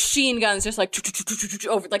like machine guns, just like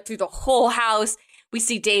over like through the whole house. We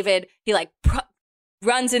see David. He like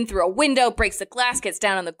runs in through a window, breaks the glass, gets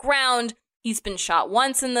down on the ground. He's been shot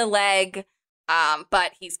once in the leg,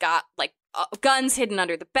 but he's got like guns hidden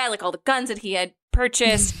under the bed, like all the guns that he had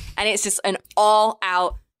purchased, and it's just an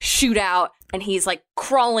all-out shootout. And he's like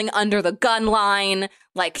crawling under the gun line,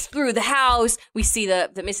 like through the house. We see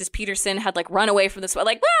that Mrs. Peterson had like run away from this, like,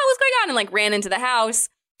 wow, what's going on? And like ran into the house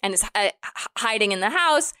and is hiding in the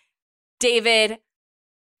house. David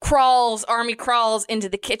army crawls into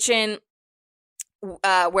the kitchen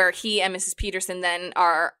where he and Mrs. Peterson then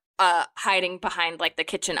are hiding behind like the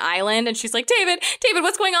kitchen island. And she's like, David,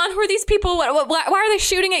 what's going on? Who are these people? Why are they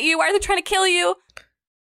shooting at you? Why are they trying to kill you?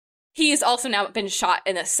 He's also now been shot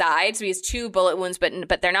in the side, so he has 2 bullet wounds,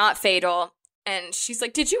 but they're not fatal. And she's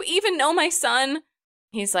like, did you even know my son?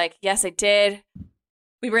 He's like, yes, I did.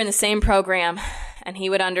 We were in the same program, and he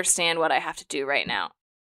would understand what I have to do right now.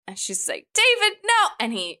 And she's like, David, no!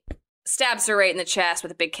 And he stabs her right in the chest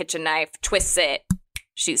with a big kitchen knife, twists it.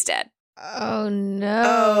 She's dead. Oh, no.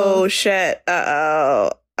 Oh, shit.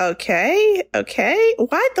 Uh-oh. Okay. What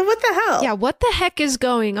the hell? Yeah, what the heck is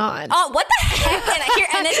going on? Oh, what the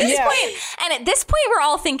heck? And at this point, we're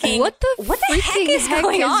all thinking, what the heck is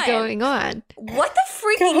going on? What the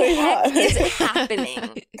freaking heck is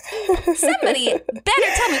happening? Somebody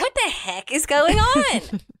better tell me what the heck is going on.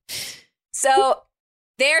 So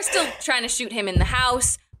they're still trying to shoot him in the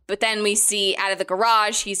house, but then we see out of the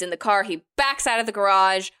garage, he's in the car, he backs out of the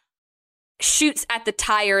garage, shoots at the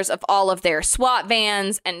tires of all of their SWAT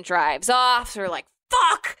vans and drives off. So we're like,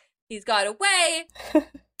 fuck, he's got away.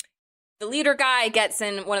 The leader guy gets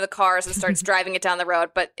in one of the cars and starts driving it down the road,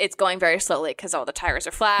 but it's going very slowly because all the tires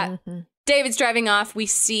are flat. Mm-hmm. David's driving off. We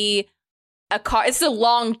see a car. It's a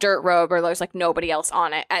long dirt road where there's like nobody else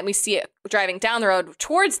on it. And we see it driving down the road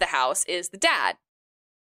towards the house is the dad.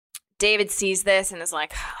 David sees this and is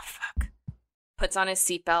like, oh, fuck. Puts on his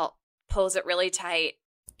seatbelt, pulls it really tight,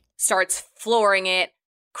 starts flooring it,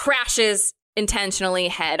 crashes intentionally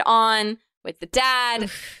head on with the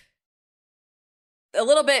dad. a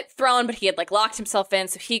little bit thrown, but he had like locked himself in.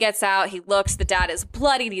 So he gets out, he looks, the dad is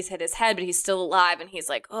bloodied, he's hit his head, but he's still alive. And he's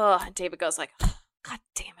like, oh, and David goes like, oh, God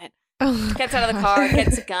damn it. Gets out of the car,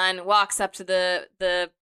 gets a gun, walks up to the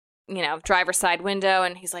driver's side window,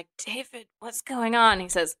 and he's like, David, what's going on? And he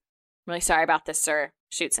says, I'm really sorry about this, sir.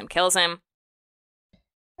 Shoots him, kills him.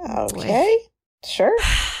 Okay. Sure.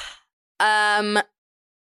 Then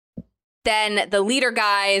the leader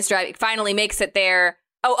guy is driving, finally makes it there.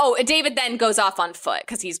 David then goes off on foot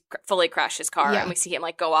because he's fully crashed his car, and we see him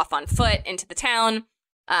like go off on foot into the town.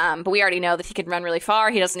 But we already know that he can run really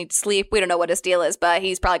far. He doesn't need to sleep. We don't know what his deal is, but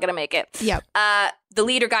he's probably gonna make it. Yep. The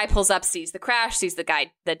leader guy pulls up, sees the crash, sees the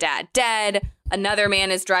dad dead. Another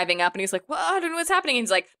man is driving up, and he's like, "Well, I don't know what's happening." And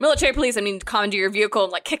he's like, "Military police, I mean, commandeer your vehicle,"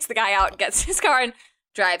 and like kicks the guy out and gets his car and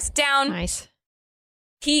drives down. Nice.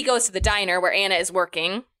 He goes to the diner where Anna is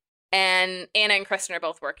working. And Anna and Kristen are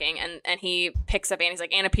both working, and he picks up Anna. He's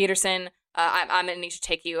like, Anna Peterson, I'm gonna need to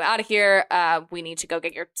take you out of here. We need to go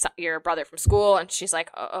get your brother from school. And she's like,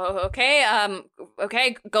 okay.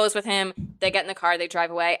 Okay. Goes with him. They get in the car. They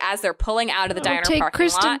drive away. As they're pulling out of the diner take parking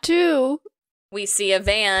Kristen lot, too. we see a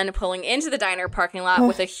van pulling into the diner parking lot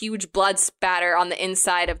with a huge blood spatter on the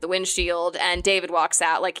inside of the windshield. And David walks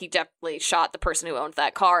out like he definitely shot the person who owned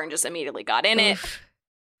that car and just immediately got in it.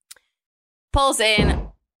 Pulls in.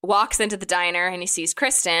 Walks into the diner and he sees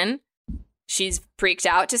Kristen. She's freaked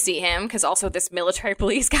out to see him because also this military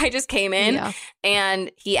police guy just came in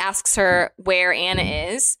and he asks her where Anna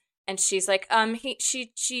is. And she's like,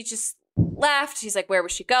 she just left. She's like, where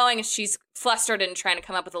was she going? And she's flustered and trying to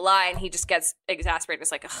come up with a lie. And he just gets exasperated.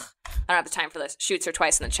 It's like, I don't have the time for this. Shoots her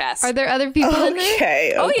twice in the chest. Are there other people in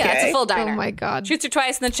there? Oh yeah, it's a full diner. Oh my God. Shoots her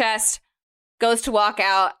twice in the chest, goes to walk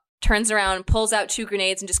out. Turns around, pulls out 2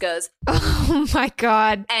 grenades, and just goes, oh my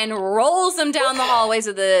God. And rolls them down the hallways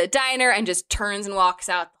of the diner and just turns and walks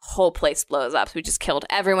out. The whole place blows up. So we just killed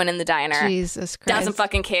everyone in the diner. Jesus Christ. Doesn't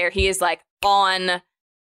fucking care. He is like on.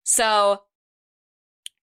 So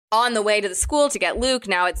on the way to the school to get Luke,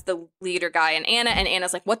 now it's the leader guy and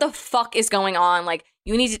Anna's like, what the fuck is going on? Like,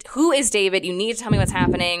 who is David? You need to tell me what's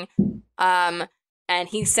happening. And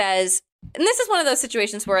he says, and this is one of those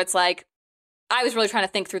situations where it's like, I was really trying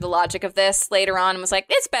to think through the logic of this later on and was like,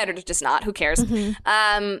 it's better to just not. Who cares?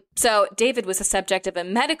 Mm-hmm. So David was the subject of a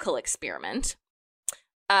medical experiment.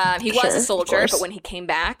 He was a soldier, but when he came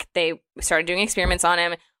back, they started doing experiments on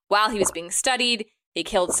him. While he was being studied, he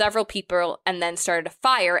killed several people and then started a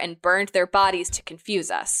fire and burned their bodies to confuse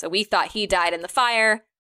us. So we thought he died in the fire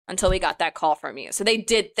until we got that call from you. So they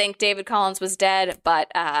did think David Collins was dead, but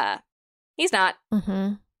he's not.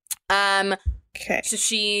 Mm-hmm. Okay. So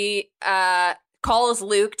she calls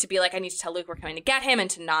Luke to be like, I need to tell Luke we're coming to get him and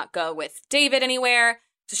to not go with David anywhere.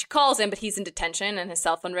 So she calls him, but he's in detention and his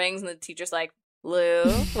cell phone rings and the teacher's like,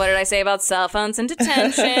 Luke, what did I say about cell phones in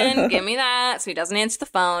detention? Give me that. So he doesn't answer the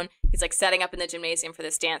phone. He's like setting up in the gymnasium for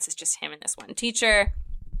this dance. It's just him and this one teacher.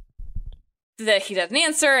 He doesn't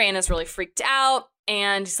answer. Anna's really freaked out.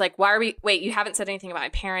 And he's like, wait, you haven't said anything about my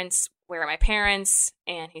parents. Where are my parents?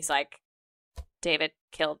 And he's like, David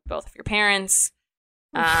killed both of your parents.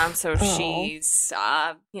 So she's,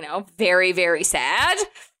 very, very sad.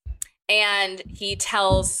 And he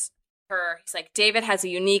tells her, he's like, David has a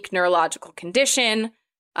unique neurological condition,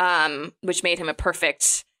 which made him a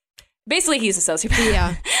perfect, basically he's a sociopath.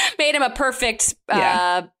 Yeah. Made him a perfect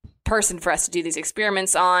person for us to do these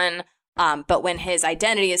experiments on. But when his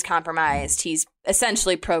identity is compromised, he's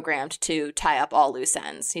essentially programmed to tie up all loose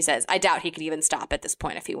ends. He says, I doubt he could even stop at this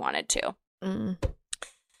point if he wanted to. Mm.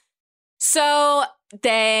 So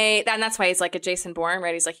and that's why he's like a Jason Bourne,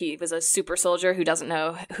 right? He's like, he was a super soldier who doesn't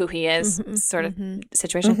know who he is, sort of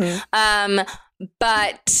situation. Mm-hmm.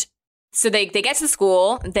 But so they get to the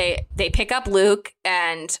school, they pick up Luke,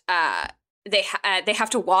 and they have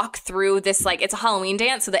to walk through this, like, it's a Halloween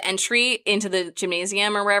dance. So the entry into the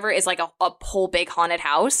gymnasium or wherever is like a whole big haunted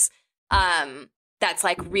house. That's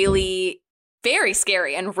like really very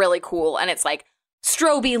scary and really cool. And it's like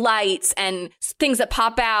strobe lights and things that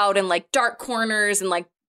pop out and like dark corners and like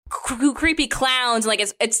creepy clowns. Like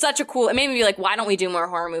it's such a cool, it made me be like, why don't we do more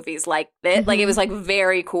horror movies like this? Mm-hmm. Like it was like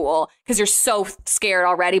very cool because you're so scared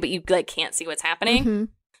already, but you like can't see what's happening. Mm-hmm.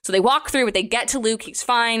 So they walk through, but they get to Luke. He's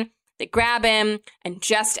fine. They grab him. And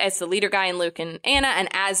just as the leader guy and Luke and Anna, and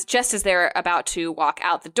just as they're about to walk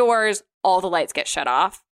out the doors, all the lights get shut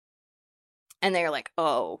off. And they're like,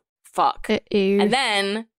 oh, fuck. And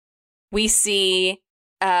then we see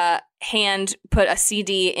Hand put a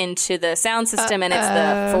CD into the sound system, and it's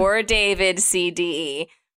the For David CD.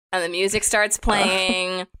 And the music starts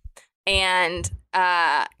playing, and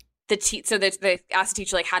so they ask the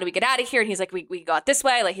teacher, like, how do we get out of here? And he's like, we go out this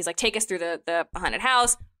way. Like, he's like, take us through the haunted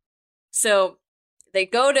house. So they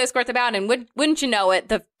go to escort them out, and wouldn't you know it,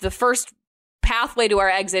 the first pathway to our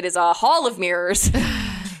exit is a hall of mirrors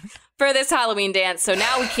for this Halloween dance. So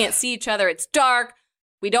now we can't see each other. It's dark.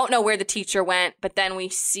 We don't know where the teacher went, but then we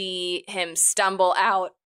see him stumble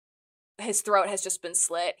out. His throat has just been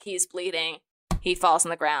slit. He's bleeding. He falls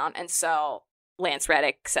on the ground. And so Lance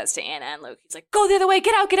Reddick says to Anna and Luke, he's like, go the other way.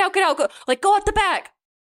 Get out. Go. Like, go out the back.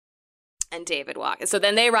 And David walks. So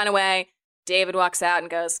then they run away. David walks out and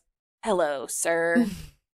goes, hello, sir.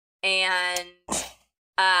 And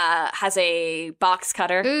has a box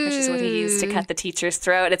cutter, which is what he used to cut the teacher's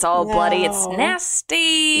throat. It's all bloody. It's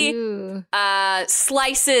nasty.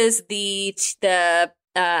 Slices the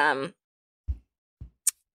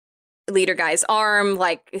leader guy's arm.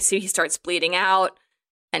 Like, so he starts bleeding out.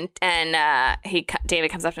 And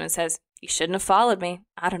David comes up to him and says, you shouldn't have followed me.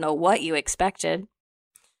 I don't know what you expected.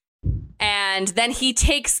 And then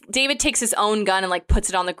David takes his own gun and like puts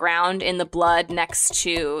it on the ground in the blood next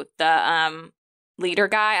to the leader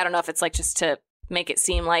guy. I don't know if it's like just to make it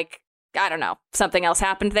seem like, I don't know, something else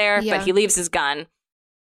happened there, but he leaves his gun.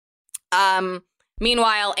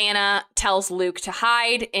 Meanwhile, Anna tells Luke to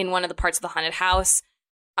hide in one of the parts of the haunted house.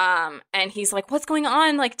 And he's like, what's going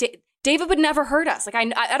on? Like, David would never hurt us. Like,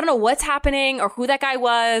 I don't know what's happening or who that guy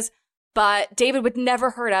was, but David would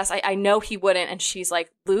never hurt us. I know he wouldn't. And she's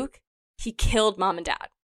like, Luke, he killed mom and dad.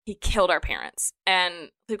 He killed our parents.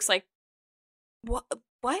 And Luke's like, what?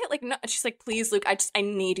 Like, no. She's like, please, Luke, I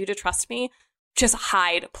need you to trust me. Just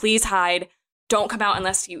hide. Please hide. Don't come out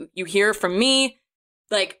unless you hear from me.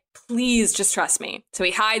 Like, please just trust me. So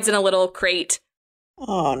he hides in a little crate.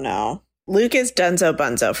 Oh, no. Luke is Dunzo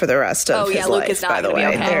Bunzo for the rest of his Luke life, is not by the way.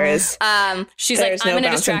 Okay. There is, she's like, I'm going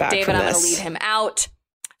to distract David. I'm going to this. lead him out.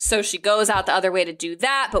 So she goes out the other way to do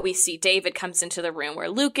that. But we see David comes into the room where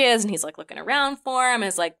Luke is, and he's like looking around for him. And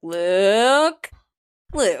is like, Luke,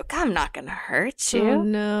 I'm not going to hurt you. Oh,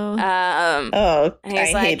 no. And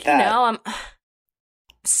he's I hate that. I'm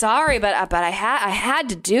sorry, but I had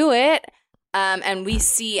to do it. And we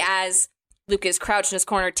see as Luke is crouched in his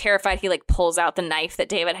corner, terrified, he like pulls out the knife that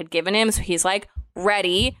David had given him. So he's like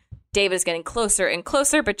ready. David is getting closer and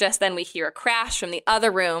closer, but just then we hear a crash from the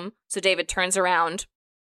other room. So David turns around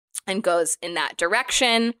and goes in that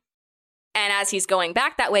direction. And as he's going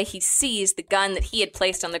back that way, he sees the gun that he had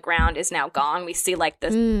placed on the ground is now gone. We see like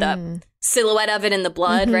the silhouette of it in the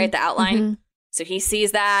blood, right? The outline. Mm-hmm. So he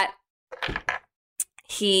sees that.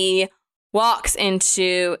 He walks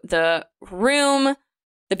into the room,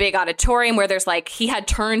 the big auditorium where there's like, he had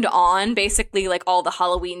turned on basically like all the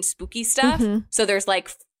Halloween spooky stuff. Mm-hmm. So there's like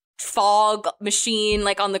fog machine,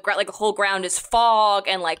 like on the ground, like the whole ground is fog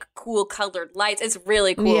and like cool colored lights. It's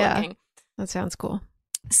really cool looking. That sounds cool.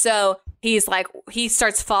 So he's like, he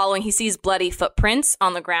starts following, he sees bloody footprints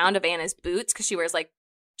on the ground of Anna's boots because she wears like,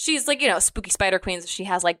 she's like, you know, spooky Spider Queen. So she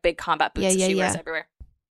has like big combat boots that she wears everywhere.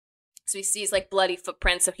 So he sees like bloody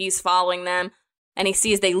footprints. So he's following them and he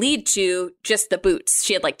sees they lead to just the boots.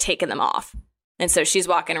 She had like taken them off. And so she's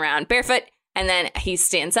walking around barefoot and then he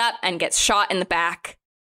stands up and gets shot in the back,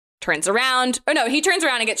 turns around. Oh no, he turns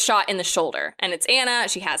around and gets shot in the shoulder. And it's Anna.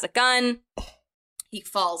 She has a gun. He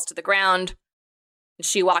falls to the ground.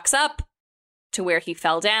 She walks up to where he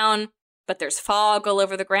fell down, but there's fog all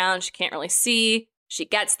over the ground. She can't really see. She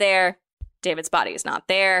gets there. David's body is not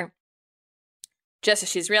there. Just as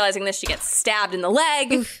she's realizing this, she gets stabbed in the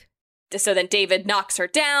leg. Oof. So then David knocks her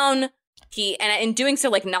down. And in doing so,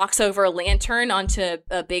 like, knocks over a lantern onto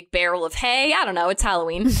a big barrel of hay. I don't know. It's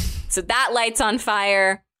Halloween. So that light's on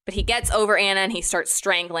fire. But he gets over Anna and he starts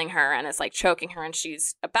strangling her and is, like, choking her. And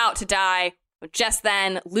she's about to die. But just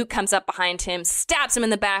then, Luke comes up behind him, stabs him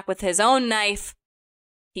in the back with his own knife.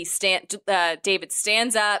 David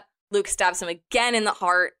stands up. Luke stabs him again in the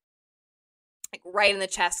heart, like right in the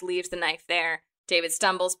chest, leaves the knife there. David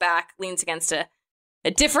stumbles back, leans against a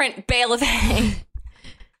different bale of hay,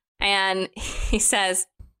 and he says,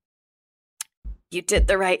 "You did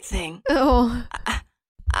the right thing. Oh,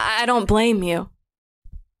 I don't blame you."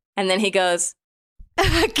 And then he goes,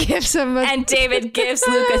 gives him and David gives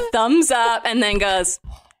Luke a thumbs up and then goes,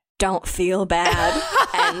 "Don't feel bad,"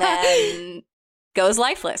 and then goes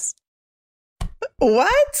lifeless.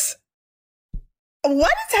 What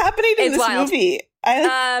is happening in this movie?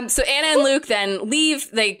 So Anna and Luke then leave.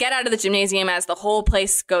 They get out of the gymnasium as the whole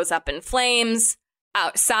place goes up in flames.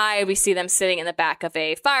 Outside, we see them sitting in the back of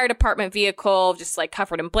a fire department vehicle, just like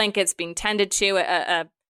covered in blankets, being tended to.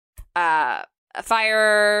 A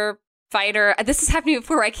firefighter. This has happened to me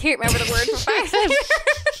before. I can't remember the word for firefighter.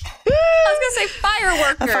 I was gonna say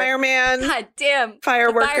fireworker. A fireman. God damn.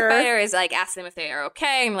 Fireworker. The firefighter is like asking them if they are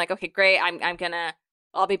okay. I'm like, okay, great.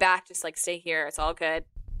 I'll be back. Just like stay here. It's all good.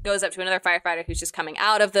 Goes up to another firefighter who's just coming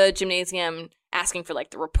out of the gymnasium, asking for like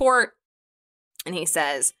the report. And he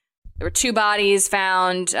says there were 2 bodies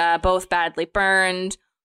found, both badly burned.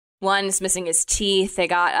 One's missing his teeth. They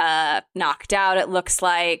got knocked out, it looks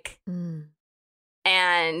like.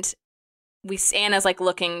 And Anna's like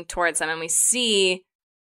looking towards them, and we see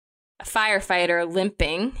a firefighter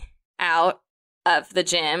limping out of the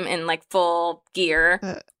gym in like full gear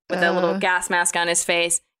with a little gas mask on his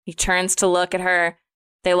face. He turns to look at her.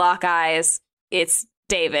 They lock eyes. It's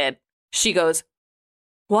David. She goes,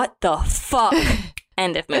 "What the fuck?"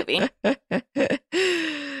 End of movie.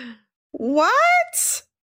 What?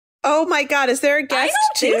 Oh my God. Is there a guest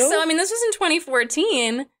too? I don't think so. I mean, this was in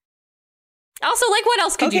 2014. Also, like, what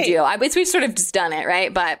else could you do? We've sort of just done it,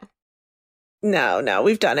 right? But no,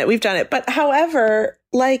 we've done it. But however,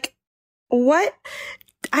 like, what?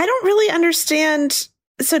 I don't really understand.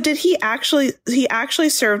 So did he actually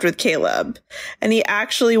served with Caleb, and he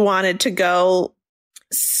actually wanted to go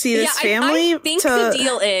see this family? I think the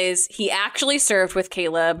deal is he actually served with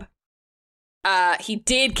Caleb. He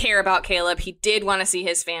did care about Caleb. He did want to see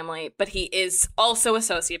his family, but he is also a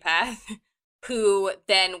sociopath who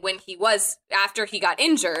then, after he got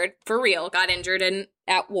injured, for real,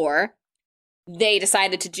 at war, they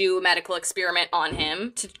decided to do a medical experiment on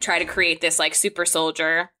him to try to create this like super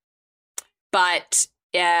soldier. But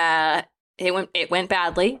it went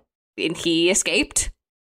badly, and he escaped.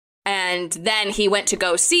 And then he went to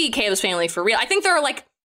go see Caleb's family for real. I think there are like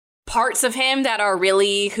parts of him that are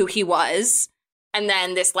really who he was. And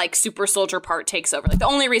then this like super soldier part takes over. Like the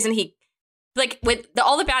only reason he, like with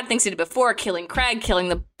all the bad things he did before, killing Craig,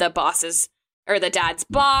 killing the boss's or the dad's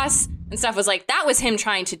boss and stuff, was like, that was him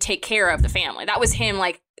trying to take care of the family. That was him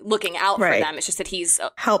like looking out for them. It's just that he's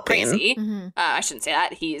helping. Crazy. I shouldn't say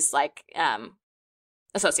that. He's like a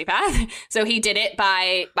sociopath. So he did it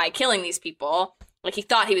by killing these people. Like he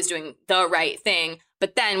thought he was doing the right thing.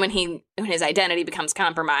 But then when his identity becomes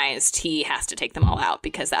compromised, he has to take them all out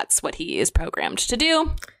because that's what he is programmed to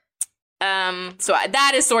do. So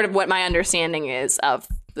that is sort of what my understanding is of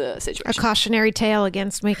the situation. A cautionary tale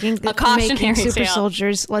against making super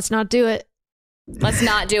soldiers. Let's not do it. Let's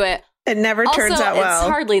not do it. It never turns out well. It's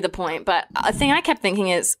hardly the point. But a thing I kept thinking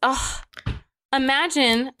is,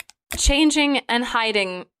 imagine changing and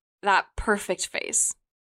hiding that perfect face.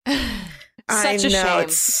 Such a shame.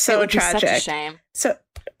 It's so tragic. Such a shame. So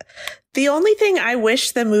the only thing I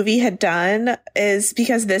wish the movie had done is,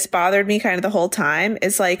 because this bothered me kind of the whole time,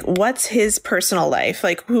 is like, what's his personal life?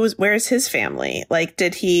 Like, where's his family? Like, they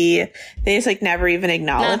just like never even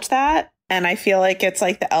acknowledge that. And I feel like it's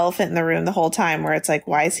like the elephant in the room the whole time, where it's like,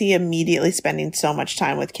 why is he immediately spending so much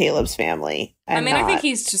time with Caleb's family? I mean, I think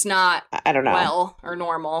he's just not, I don't know, well or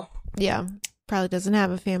normal. Yeah. Probably doesn't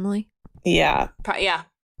have a family. Yeah.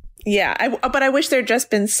 Yeah, but I wish there'd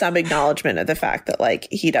just been some acknowledgement of the fact that, like,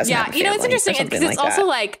 he doesn't have a family. It's interesting because it's also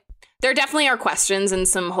like, there definitely are questions and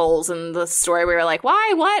some holes in the story where you're like,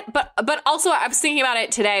 why, what? But also I was thinking about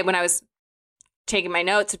it today when I was taking my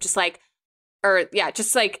notes of just like,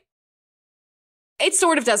 it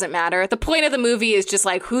sort of doesn't matter. The point of the movie is just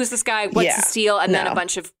like, who's this guy? What's his deal? And then a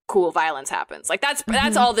bunch of cool violence happens. Like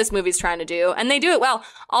that's all this movie's trying to do. And they do it well.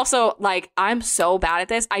 Also, like, I'm so bad at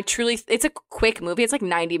this. It's a quick movie. It's like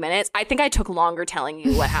 90 minutes. I think I took longer telling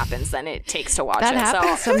you what happens than it takes to watch that it.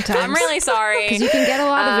 happens sometimes. I'm really sorry. Because you can get a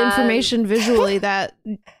lot of information visually that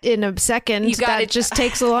in a second that just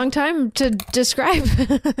takes a long time to describe.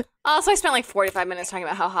 Also, I spent like 45 minutes talking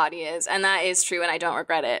about how hot he is, and that is true, and I don't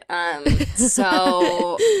regret it.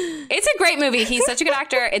 So it's a great movie. He's such a good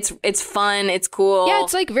actor. It's fun. It's cool. Yeah,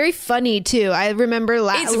 it's like very funny too. I remember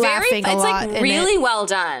laughing a lot. It's like really well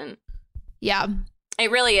done. Yeah,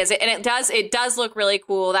 it really is, and it does look really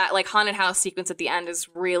cool. That like haunted house sequence at the end is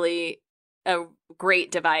really a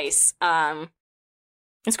great device.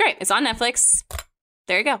 It's great. It's on Netflix.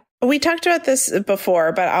 There you go. We talked about this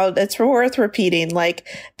before, but it's worth repeating. Like,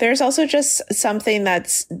 there's also just something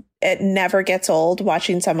it never gets old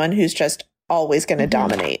watching someone who's just always going to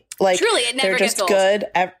dominate. Like, truly, it never gets old. They're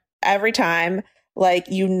just good every time. Like,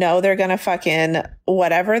 they're going to fucking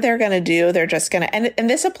whatever they're going to do. They're just going to. And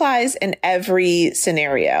this applies in every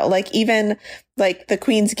scenario. Like, even like the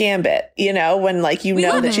Queen's Gambit, when like,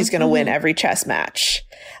 that she's going to win every chess match.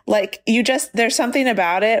 Like, there's something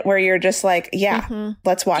about it where you're just like,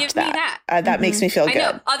 let's watch Give me that. That makes me feel good.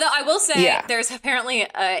 I know. Although I will say there's apparently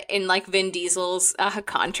in like Vin Diesel's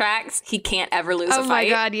contracts, he can't ever lose a fight. Oh my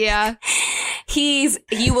God, yeah.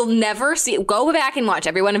 You will never see, go back and watch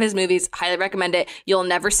every one of his movies. Highly recommend it. You'll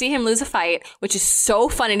never see him lose a fight, which is so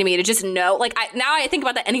funny to me to just know. Like, now I think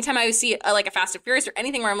about that anytime I see a Fast and Furious or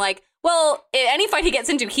anything where I'm like, well, any fight he gets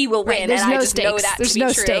into, he will win. There's and no I just stakes. know that There's to be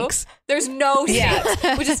no true. stakes. There's no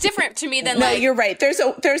stakes, which is different to me than no, you're right. There's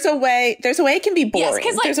a way it can be boring.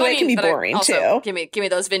 Yes, there's a way it can be boring too. Give me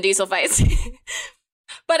those Vin Diesel fights.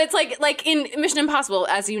 But it's like in Mission Impossible,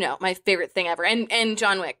 as you know, my favorite thing ever, and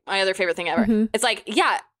John Wick, my other favorite thing ever. Mm-hmm. It's like,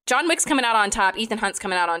 yeah, John Wick's coming out on top, Ethan Hunt's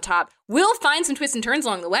coming out on top. We'll find some twists and turns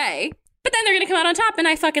along the way, but then they're gonna come out on top, and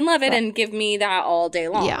I fucking love it and give me that all day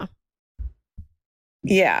long. Yeah.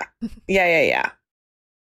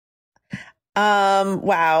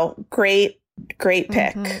 Wow, great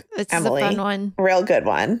pick. It's Emily. a fun one, real good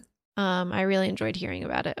one. I really enjoyed hearing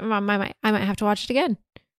about it. I might have to watch it again.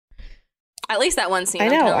 At least that one scene. I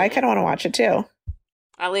know. I kind of want to watch it too.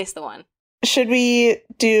 At least the one. Should we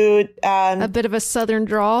do a bit of a southern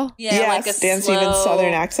drawl? Yeah, yes, like a Dan Stevens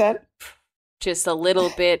southern accent. Just a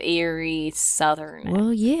little bit eerie southern.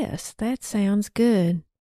 Well, yes, that sounds good.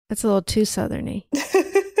 That's a little too southerny. That's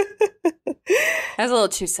a little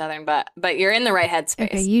too southern, but you're in the right headspace.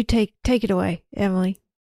 Okay, you take it away, Emily.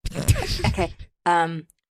 Okay. God,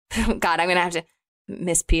 I'm gonna have to.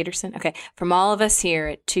 Miss Peterson. Okay. From all of us here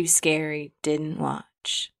at Too Scary Didn't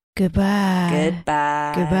Watch. Goodbye.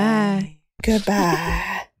 Goodbye.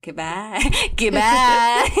 Goodbye. Goodbye.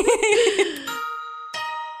 Goodbye.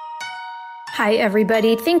 Hi,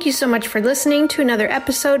 everybody. Thank you so much for listening to another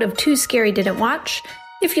episode of Too Scary Didn't Watch.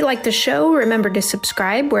 If you like the show, remember to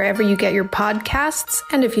subscribe wherever you get your podcasts.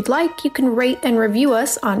 And if you'd like, you can rate and review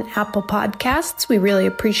us on Apple Podcasts. We really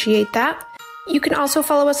appreciate that. You can also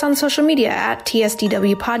follow us on social media at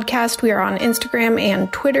TSDW Podcast. We are on Instagram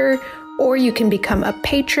and Twitter, or you can become a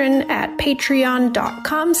patron at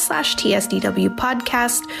patreon.com/TSDW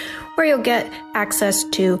Podcast, where you'll get access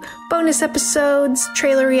to bonus episodes,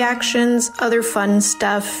 trailer reactions, other fun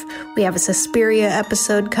stuff. We have a Suspiria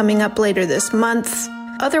episode coming up later this month.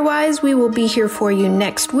 Otherwise, we will be here for you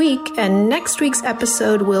next week, and next week's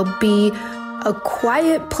episode will be A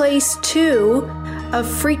Quiet Place 2, a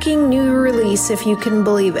freaking new release, if you can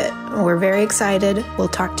believe it. We're very excited. We'll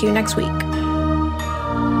talk to you next week.